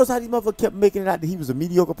 Did you notice how these motherfuckers kept making it out that he was a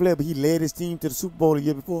mediocre player, but he led his team to the Super Bowl the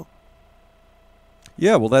year before?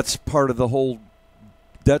 Yeah, well, that's part of the whole.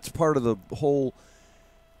 That's part of the whole.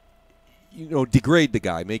 Degrade the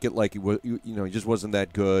guy, make it like he was. He just wasn't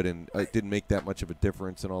that good, and it didn't make that much of a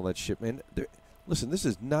difference, and all that shit, man. Listen, this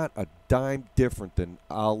is not a dime different than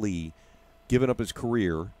Ali giving up his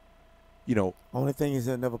career. Only thing is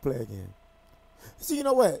he'll never play again. So you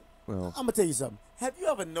know what? Well, I'm gonna tell you something. Have you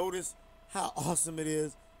ever noticed how awesome it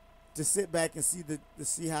is to sit back and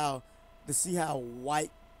see how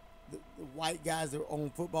white the white guys that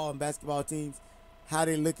own football and basketball teams, how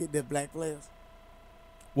they look at their black players?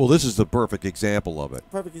 well, this is the perfect example of it.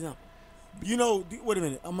 Perfect example. Wait a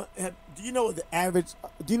minute. Do you know what the average?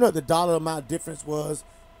 Do you know what the dollar amount difference was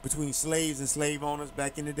between slaves and slave owners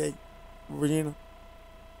back in the day, Regina?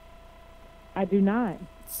 I do not.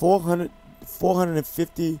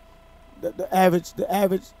 450. The average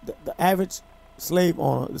slave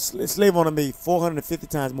owner. The slave owner made 450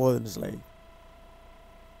 times more than the slave.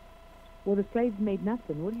 Well, the slaves made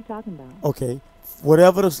nothing. What are you talking about? Okay,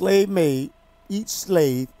 whatever the slave made, the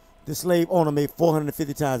slave owner made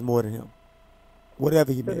 450 times more than him.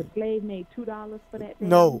 Whatever he So made. the slave made $2 for that day?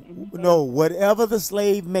 No, and he no. Whatever the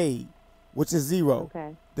slave made, which is zero,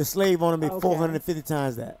 Okay, the slave owner made Okay. 450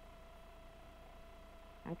 times that.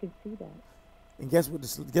 I can see that. And guess what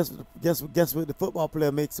the football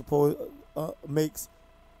player makes? Makes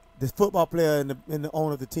the football player and the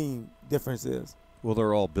owner of the team difference is Well,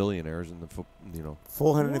 they're all billionaires in the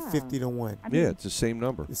 450 to 1. I mean, Yeah, it's the same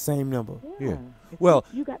number. The same number. Yeah. Yeah. If Well,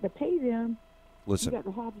 you got to pay them. listen. You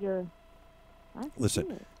got to have your. I can Listen,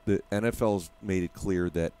 see it. the NFL's made it clear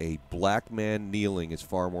that a black man kneeling is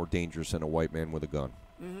far more dangerous than a white man with a gun.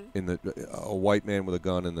 Mm-hmm. A white man with a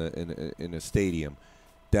gun in a stadium,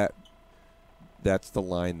 that's the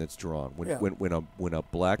line that's drawn. When a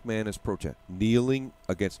black man is kneeling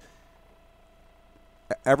against,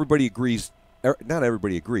 everybody agrees. Not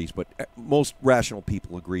everybody agrees, but most rational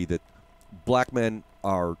people agree that black men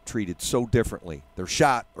are treated so differently. They're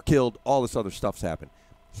shot or killed. All this other stuff's happened.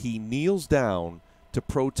 He kneels down to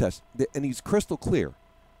protest, and he's crystal clear,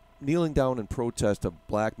 kneeling down in protest of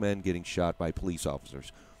black men getting shot by police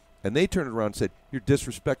officers. And they turned around and said, "You're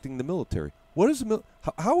disrespecting the military." What is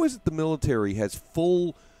how is it the military has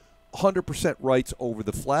full 100% rights over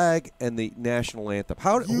the flag and the national anthem?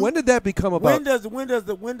 When did that become about? When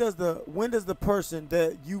does the person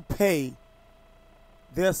that you pay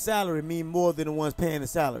their salary mean more than the ones paying the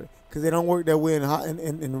salary? Because they don't work that way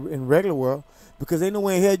in regular world. Because ain't no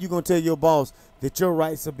way in hell you gonna tell your boss that your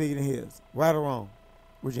rights are bigger than his. Right or wrong,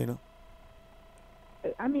 Regina?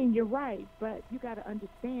 I mean, you're right, but you got to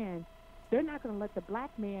understand, they're not going to let the black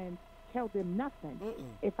man tell them nothing.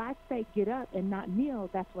 Mm-mm. If I say get up and not kneel,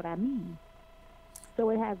 that's what I mean. So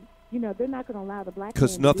it has, you know, they're not going to allow the black man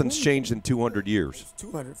Because to do nothing's anything. changed in 200 years. It's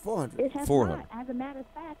 200, 400. It has 400. not. As a matter of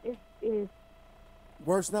fact, it's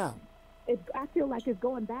Worse now. I feel like it's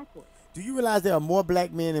going backwards. Do you realize there are more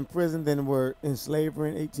black men in prison than were in slavery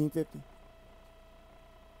in 1850?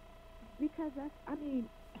 Because I mean,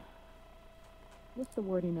 what's the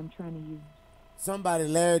wording I'm trying to use? Somebody,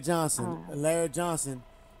 Larry Johnson. Larry Johnson.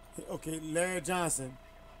 Okay, Larry Johnson.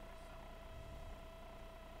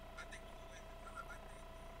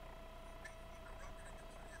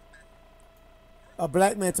 A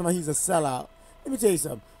black man told me he's a sellout. Let me tell you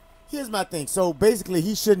something. Here's my thing. So basically,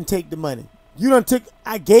 he shouldn't take the money. You done took.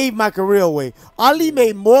 I gave my career away. Ali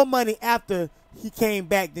made more money after he came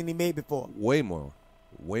back than he made before. Way more.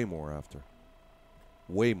 Way more after.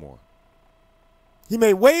 Way more. He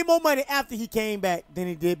made way more money after he came back than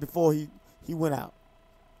he did before he went out.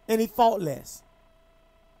 And he fought less.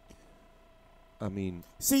 I mean,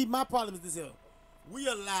 see, my problem is this here. We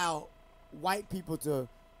allow white people to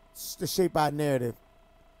shape our narrative.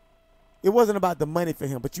 It wasn't about the money for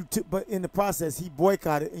him, but in the process, he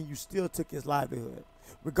boycotted and you still took his livelihood.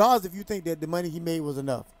 Regardless if you think that the money he made was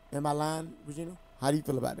enough. Am I lying, Regina? How do you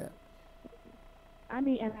feel about that? I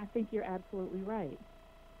mean, and I think you're absolutely right.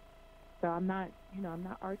 So I'm not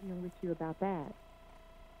arguing with you about that.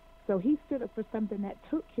 So he stood up for something that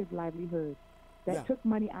took his livelihood, that took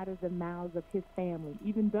money out of the mouths of his family,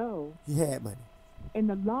 even though he had money. In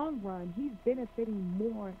the long run, he's benefiting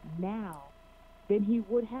more now than he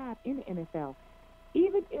would have in the NFL.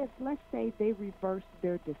 Even if, let's say, they reversed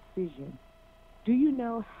their decision, do you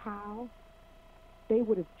know how they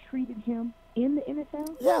would have treated him in the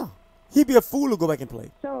NFL? Yeah. He'd be a fool to go back and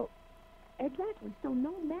play. So, exactly. So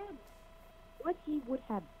no matter what he would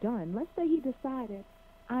have done, let's say he decided,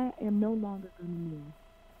 I am no longer going to kneel.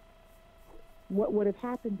 What would have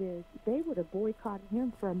happened is they would have boycotted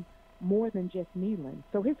him from more than just kneeling.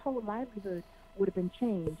 So his whole livelihood would have been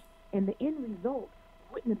changed, and the end result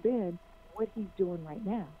wouldn't have been what he's doing right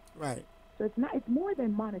now. Right. So it's more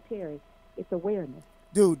than monetary. It's awareness.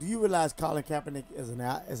 Dude, do you realize Colin Kaepernick is an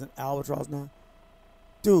albatross now?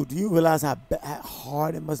 Dude, do you realize how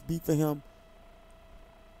hard it must be for him?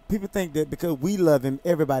 People think that because we love him,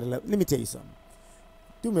 everybody loves him. Let me tell you something.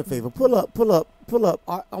 Do me a favor. Pull up.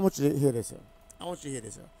 I want you to hear this here.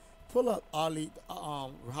 Pull up Ali,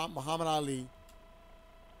 Muhammad Ali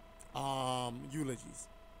eulogies.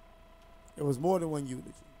 It was more than one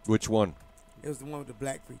eulogy. which one? It was the one with the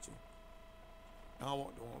black preacher. I don't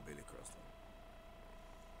want the one with Billy Crystal.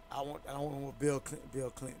 I don't want one with Bill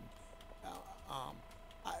Clinton.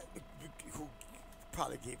 Who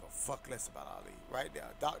probably gave a fuck less about Ali, right there.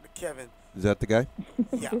 Dr. Kevin. Is that the guy?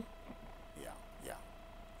 Yeah.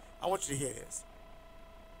 I want you to hear this.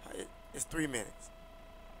 It's 3 minutes.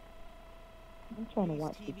 I'm trying to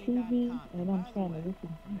watch the TV and I'm trying to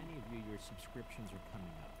listen. Many of you, your subscriptions are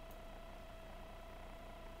coming up.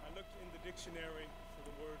 I looked in the dictionary for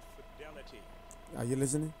the word fidelity. Are you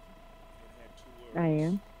listening? It had 2 words. I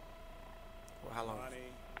am. Well, how long?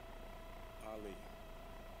 Ali.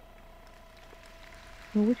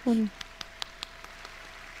 Well, which one?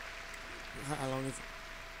 How long is it?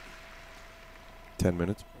 10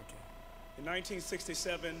 minutes. In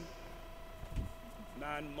 1967,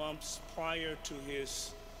 9 months prior to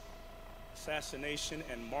his assassination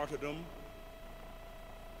and martyrdom,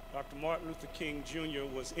 Dr. Martin Luther King Jr.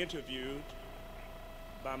 was interviewed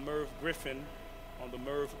by Merv Griffin on the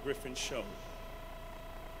Merv Griffin Show.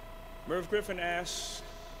 Merv Griffin asked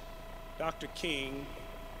Dr. King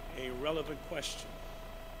a relevant question.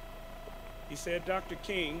 He said, Dr.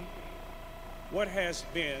 King, what has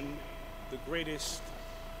been the greatest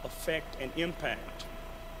effect and impact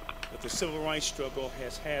that the civil rights struggle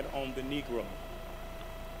has had on the Negro?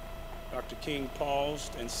 Dr. King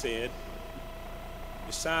paused and said,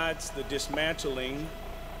 besides the dismantling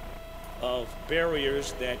of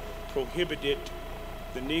barriers that prohibited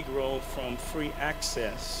the Negro from free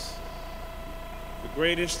access, the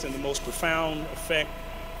greatest and the most profound effect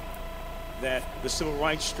that the civil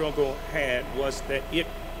rights struggle had was that it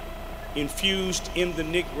infused in the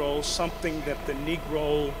Negro something that the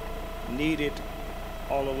Negro needed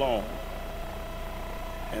all along.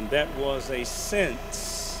 And that was a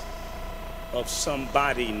sense of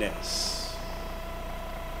somebodyness.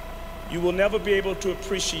 You will never be able to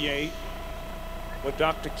appreciate what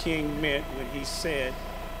Dr. King meant when he said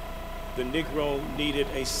the Negro needed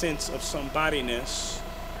a sense of somebodyness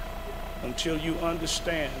until you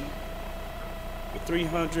understand the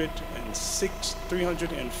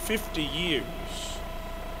 350 years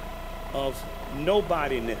of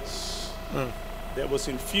nobodyness that was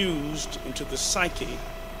infused into the psyche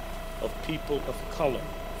of people of color.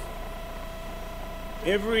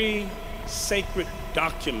 Every sacred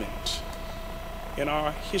document in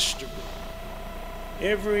our history,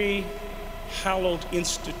 every hallowed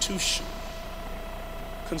institution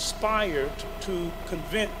conspired to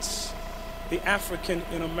convince the African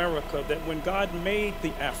in America that when God made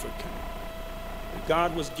the African, that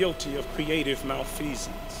God was guilty of creative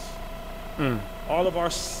malfeasance. All of our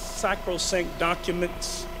sacrosanct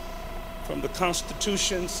documents from the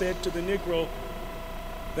Constitution said to the Negro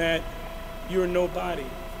that you're nobody.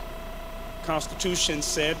 The Constitution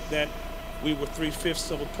said that we were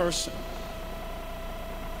 3/5 of a person.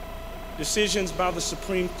 Decisions by the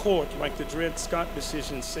Supreme Court, like the Dred Scott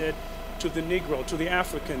decision, said to the Negro, to the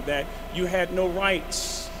African, that you had no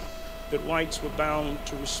rights that whites were bound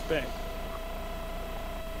to respect.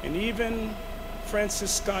 And even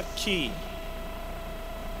Francis Scott Key,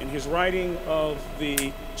 in his writing of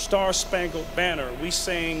the Star-Spangled Banner, we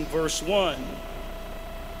sang verse 1,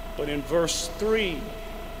 but in verse 3,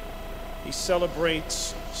 he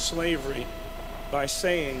celebrates slavery by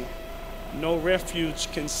saying, no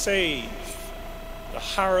refuge can save the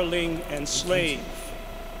hireling and slave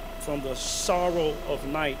from the sorrow of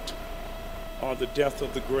night or the death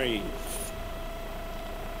of the grave.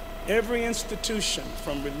 Every institution,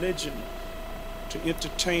 from religion to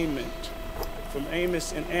entertainment, from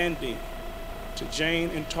Amos and Andy to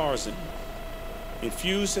Jane and Tarzan,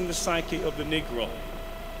 infused in the psyche of the Negro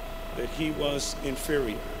that he was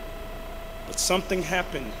inferior. But something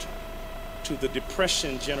happened to the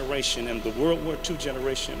Depression generation and the World War II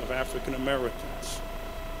generation of African Americans.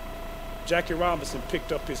 Jackie Robinson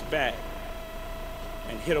picked up his bat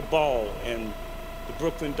and hit a ball, and the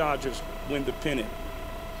Brooklyn Dodgers win the pennant.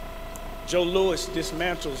 Joe Louis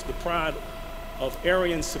dismantles the pride of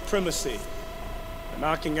Aryan supremacy,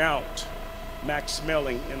 knocking out Max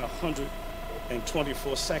Melling in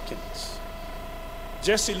 124 seconds.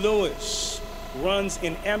 Jesse Lewis runs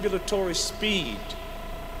in ambulatory speed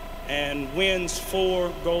and wins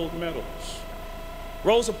 4 gold medals.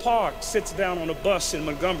 Rosa Parks sits down on a bus in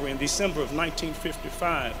Montgomery in December of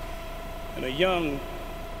 1955, and a young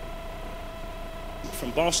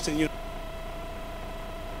from Boston University.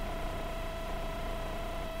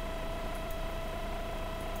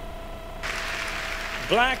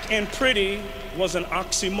 Black and pretty was an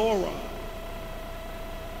oxymoron.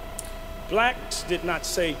 Blacks did not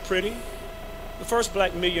say pretty. The first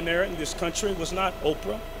black millionaire in this country was not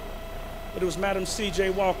Oprah, but it was Madam C.J.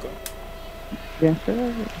 Walker. Yes,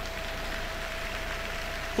 sir.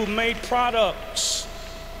 Who made products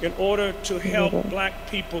in order to help black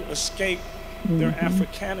people escape their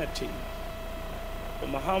Africanity. But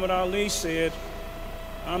Muhammad Ali said,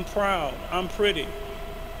 I'm proud, I'm pretty,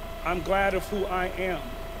 I'm glad of who I am.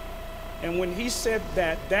 And when he said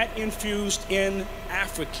that, that infused in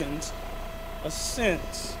Africans a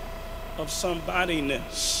sense of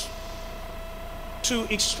somebodyness. To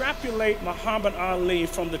extrapolate Muhammad Ali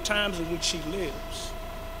from the times in which he lives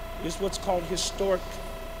is what's called historic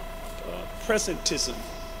presentism.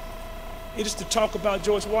 It is to talk about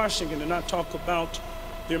George Washington and not talk about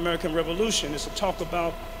the American Revolution. It's to talk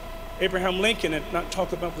about Abraham Lincoln and not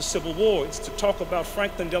talk about the Civil War. It's to talk about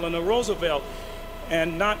Franklin Delano Roosevelt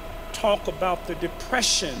and not talk about the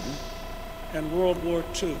Depression and World War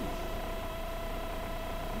II.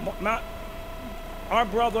 Our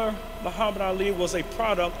brother Muhammad Ali was a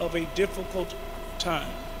product of a difficult time,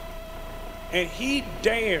 and he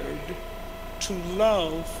dared to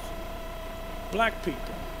love black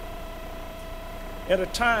people at a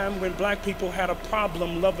time when black people had a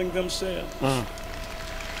problem loving themselves.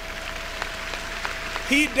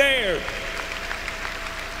 He dared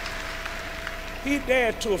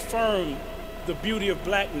to affirm the beauty of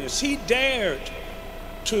blackness. He dared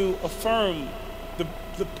to affirm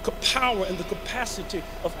the power and the capacity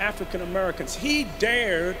of African Americans. He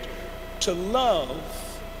dared to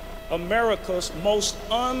love America's most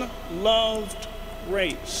unloved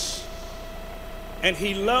race. And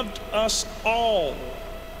he loved us all.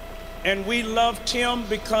 And we loved him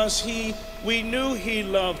because we knew he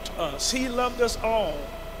loved us. He loved us all.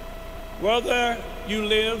 Whether you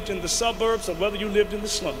lived in the suburbs or whether you lived in the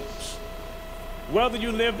slums, whether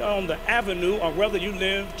you lived on the avenue or whether you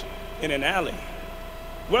lived in an alley,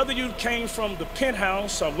 whether you came from the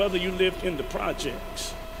penthouse or whether you lived in the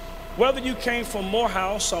projects, whether you came from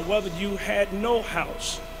Morehouse or whether you had no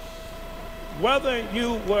house, whether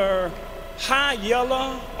you were high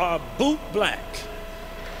yellow or boot black,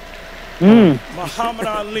 Muhammad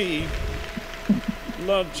Ali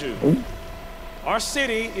loved you. Our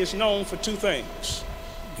city is known for 2 things.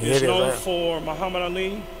 It is known for Muhammad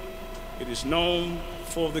Ali. It is known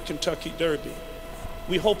for the Kentucky Derby.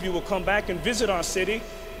 We hope you will come back and visit our city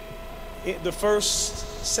the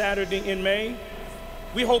first Saturday in May.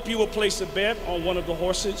 We hope you will place a bet on one of the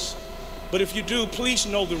horses. But if you do, please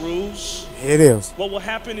know the rules. It is. What will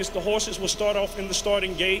happen is the horses will start off in the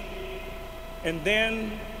starting gate, and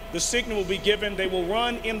then the signal will be given. They will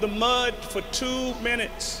run in the mud for 2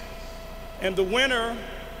 minutes, and the winner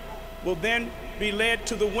will then be led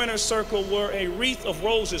to the winner's circle where a wreath of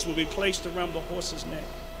roses will be placed around the horse's neck.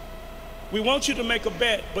 We want you to make a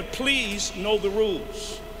bet, but please know the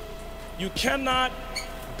rules. You cannot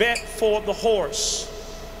bet for the horse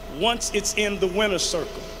once it's in the winner's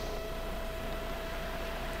circle.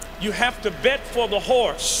 You have to bet for the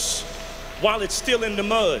horse while it's still in the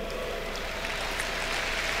mud.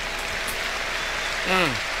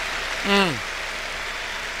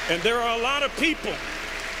 And there are a lot of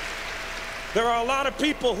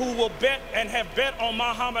people who will bet and have bet on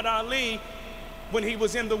Muhammad Ali when he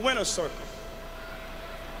was in the winner's circle.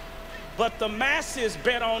 But the masses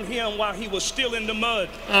bet on him while he was still in the mud.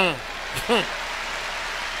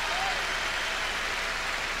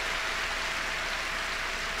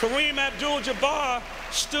 Kareem Abdul-Jabbar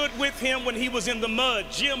stood with him when he was in the mud.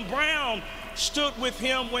 Jim Brown stood with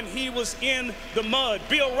him when he was in the mud.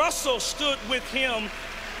 Bill Russell stood with him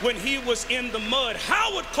when he was in the mud.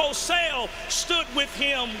 Howard Cosell stood with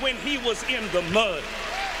him when he was in the mud.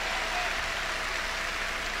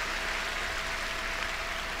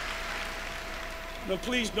 Now,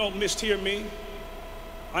 please don't mishear me.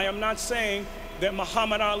 I am not saying that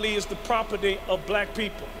Muhammad Ali is the property of black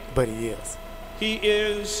people. But he is. He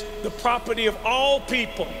is the property of all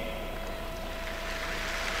people.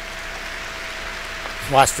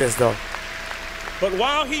 Watch this, though. But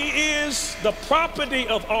while he is the property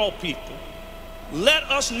of all people, let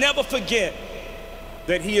us never forget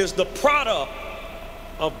that he is the product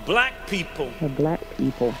of black people. The black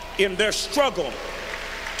people. In their struggle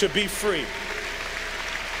to be free.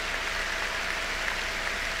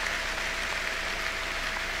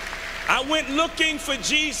 I went looking for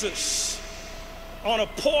Jesus on a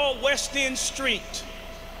poor West End street,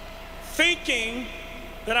 thinking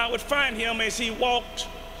that I would find him as he walked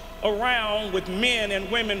around with men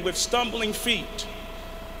and women with stumbling feet.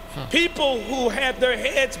 People who had their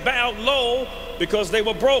heads bowed low because they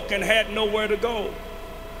were broke and had nowhere to go.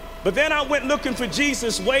 But then I went looking for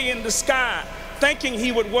Jesus way in the sky, thinking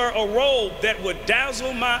he would wear a robe that would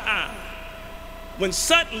dazzle my eye. When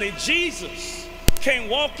suddenly Jesus came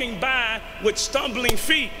walking by with stumbling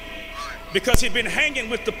feet because he'd been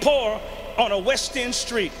hanging with the poor on a West End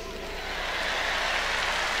street.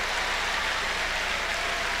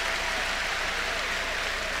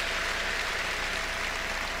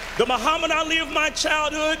 The Muhammad Ali of my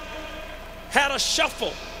childhood had a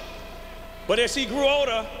shuffle, but as he grew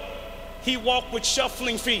older, he walked with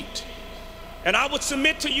shuffling feet. And I would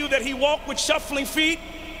submit to you that he walked with shuffling feet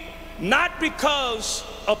not because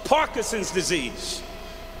of Parkinson's disease,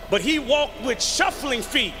 but he walked with shuffling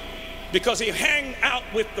feet because he hung out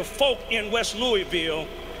with the folk in West Louisville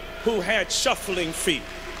who had shuffling feet.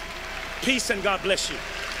 Peace and God bless you.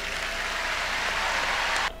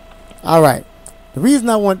 All right. The reason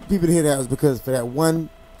I want people to hear that is because for that one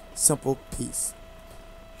simple piece.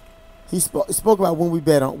 He spoke about when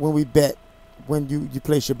when you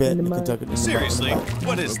place your bet in the Kentucky. Seriously,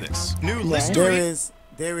 what is this? New listery?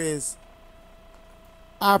 There is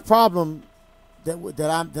our problem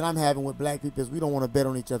that I'm having with black people is we don't want to bet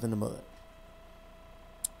on each other in the mud.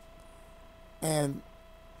 And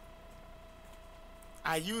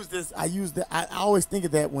I always think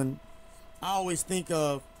of that when I always think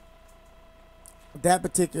of that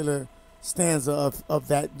particular stanza of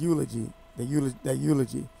that eulogy,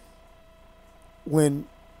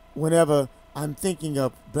 whenever I'm thinking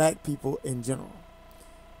of black people in general.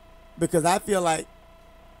 Because I feel like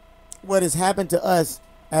what has happened to us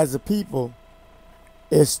as a people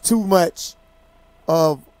is too much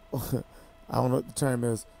of, I don't know what the term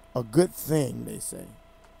is, a good thing, they say.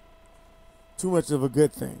 Too much of a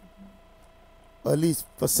good thing. Or at least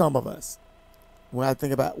for some of us. When I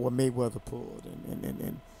think about what Mayweather pulled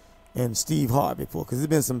and Steve Harvey pulled, because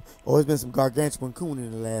there's been some gargantuan coon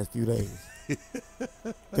in the last few days.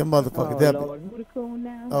 Them motherfuckers.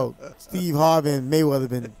 Steve Harvey and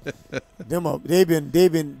Mayweather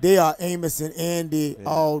they are Amos and Andy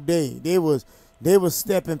all day. They was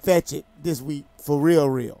step and fetch it this week for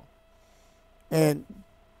real. And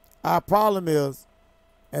our problem is,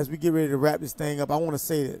 as we get ready to wrap this thing up, I want to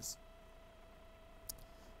say this.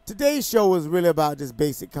 Today's show is really about just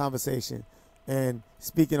basic conversation and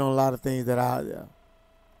speaking on a lot of things that are out there.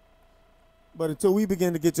 But until we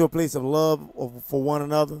begin to get to a place of love for one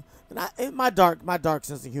another, and my dark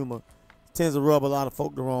sense of humor tends to rub a lot of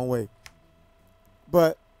folk the wrong way.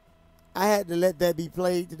 But I had to let that be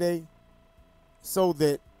played today so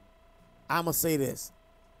that I'm going to say this.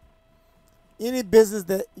 Any business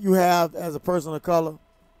that you have as a person of color,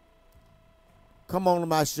 come on to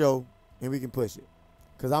my show and we can push it.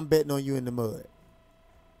 Because I'm betting on you in the mud.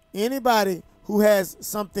 Anybody who has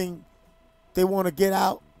something they want to get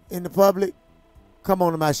out in the public, come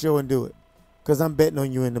on to my show and do it. Because I'm betting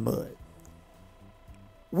on you in the mud.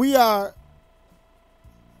 We have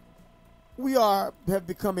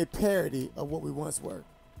become a parody of what we once were.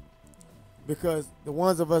 Because the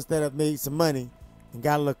ones of us that have made some money and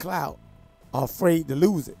got a little clout are afraid to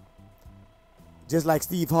lose it. Just like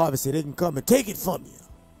Steve Harvey said, they can come and take it from you.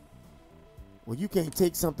 Well, you can't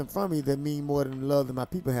take something from me that means more than the love that my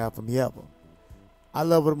people have for me ever. I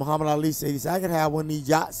love what Muhammad Ali said. He said, I could have one of these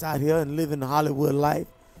yachts out here and live in the Hollywood life,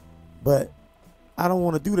 but I don't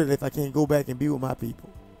want to do that if I can't go back and be with my people.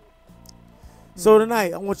 So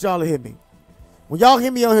tonight, I want y'all to hear me. When y'all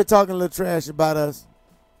hear me on here talking a little trash about us,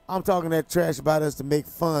 I'm talking that trash about us to make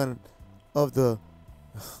fun of the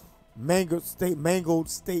mangled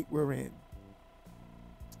state we're in.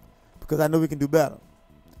 Because I know we can do better.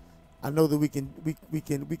 I know that we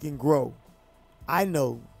can grow. I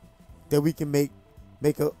know that we can make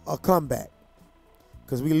a comeback.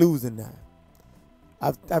 Because we losing now.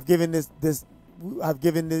 I've given these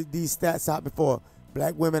stats out before.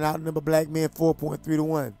 Black women outnumber black men 4.3 to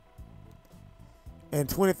 1. And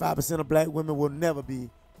 25% of black women will never be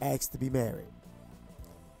asked to be married.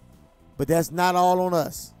 But that's not all on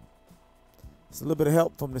us. It's a little bit of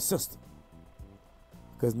help from the system.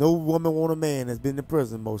 Because no woman want a man that's been in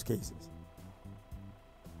prison in most cases.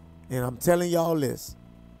 And I'm telling y'all this.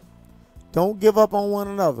 Don't give up on one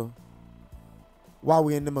another while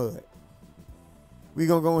we're in the mud. We're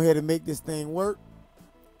going to go ahead and make this thing work.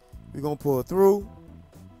 We're going to pull through.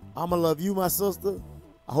 I'm going to love you, my sister.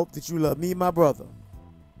 I hope that you love me, my brother.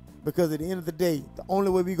 Because at the end of the day, the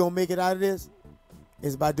only way we're going to make it out of this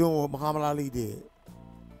is by doing what Muhammad Ali did.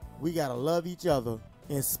 We got to love each other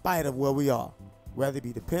in spite of where we are. Whether it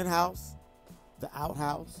be the penthouse, the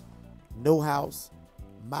outhouse, no house,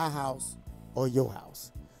 my house, or your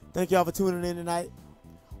house. Thank y'all for tuning in tonight.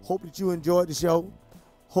 Hope that you enjoyed the show.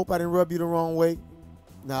 Hope I didn't rub you the wrong way.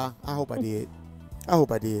 Nah, I hope I did. I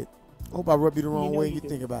hope I did. I hope I rubbed you the wrong way and you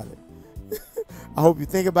think about it. I hope you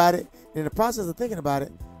think about it. In the process of thinking about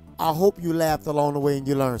it, I hope you laughed along the way and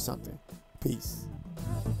you learned something. Peace.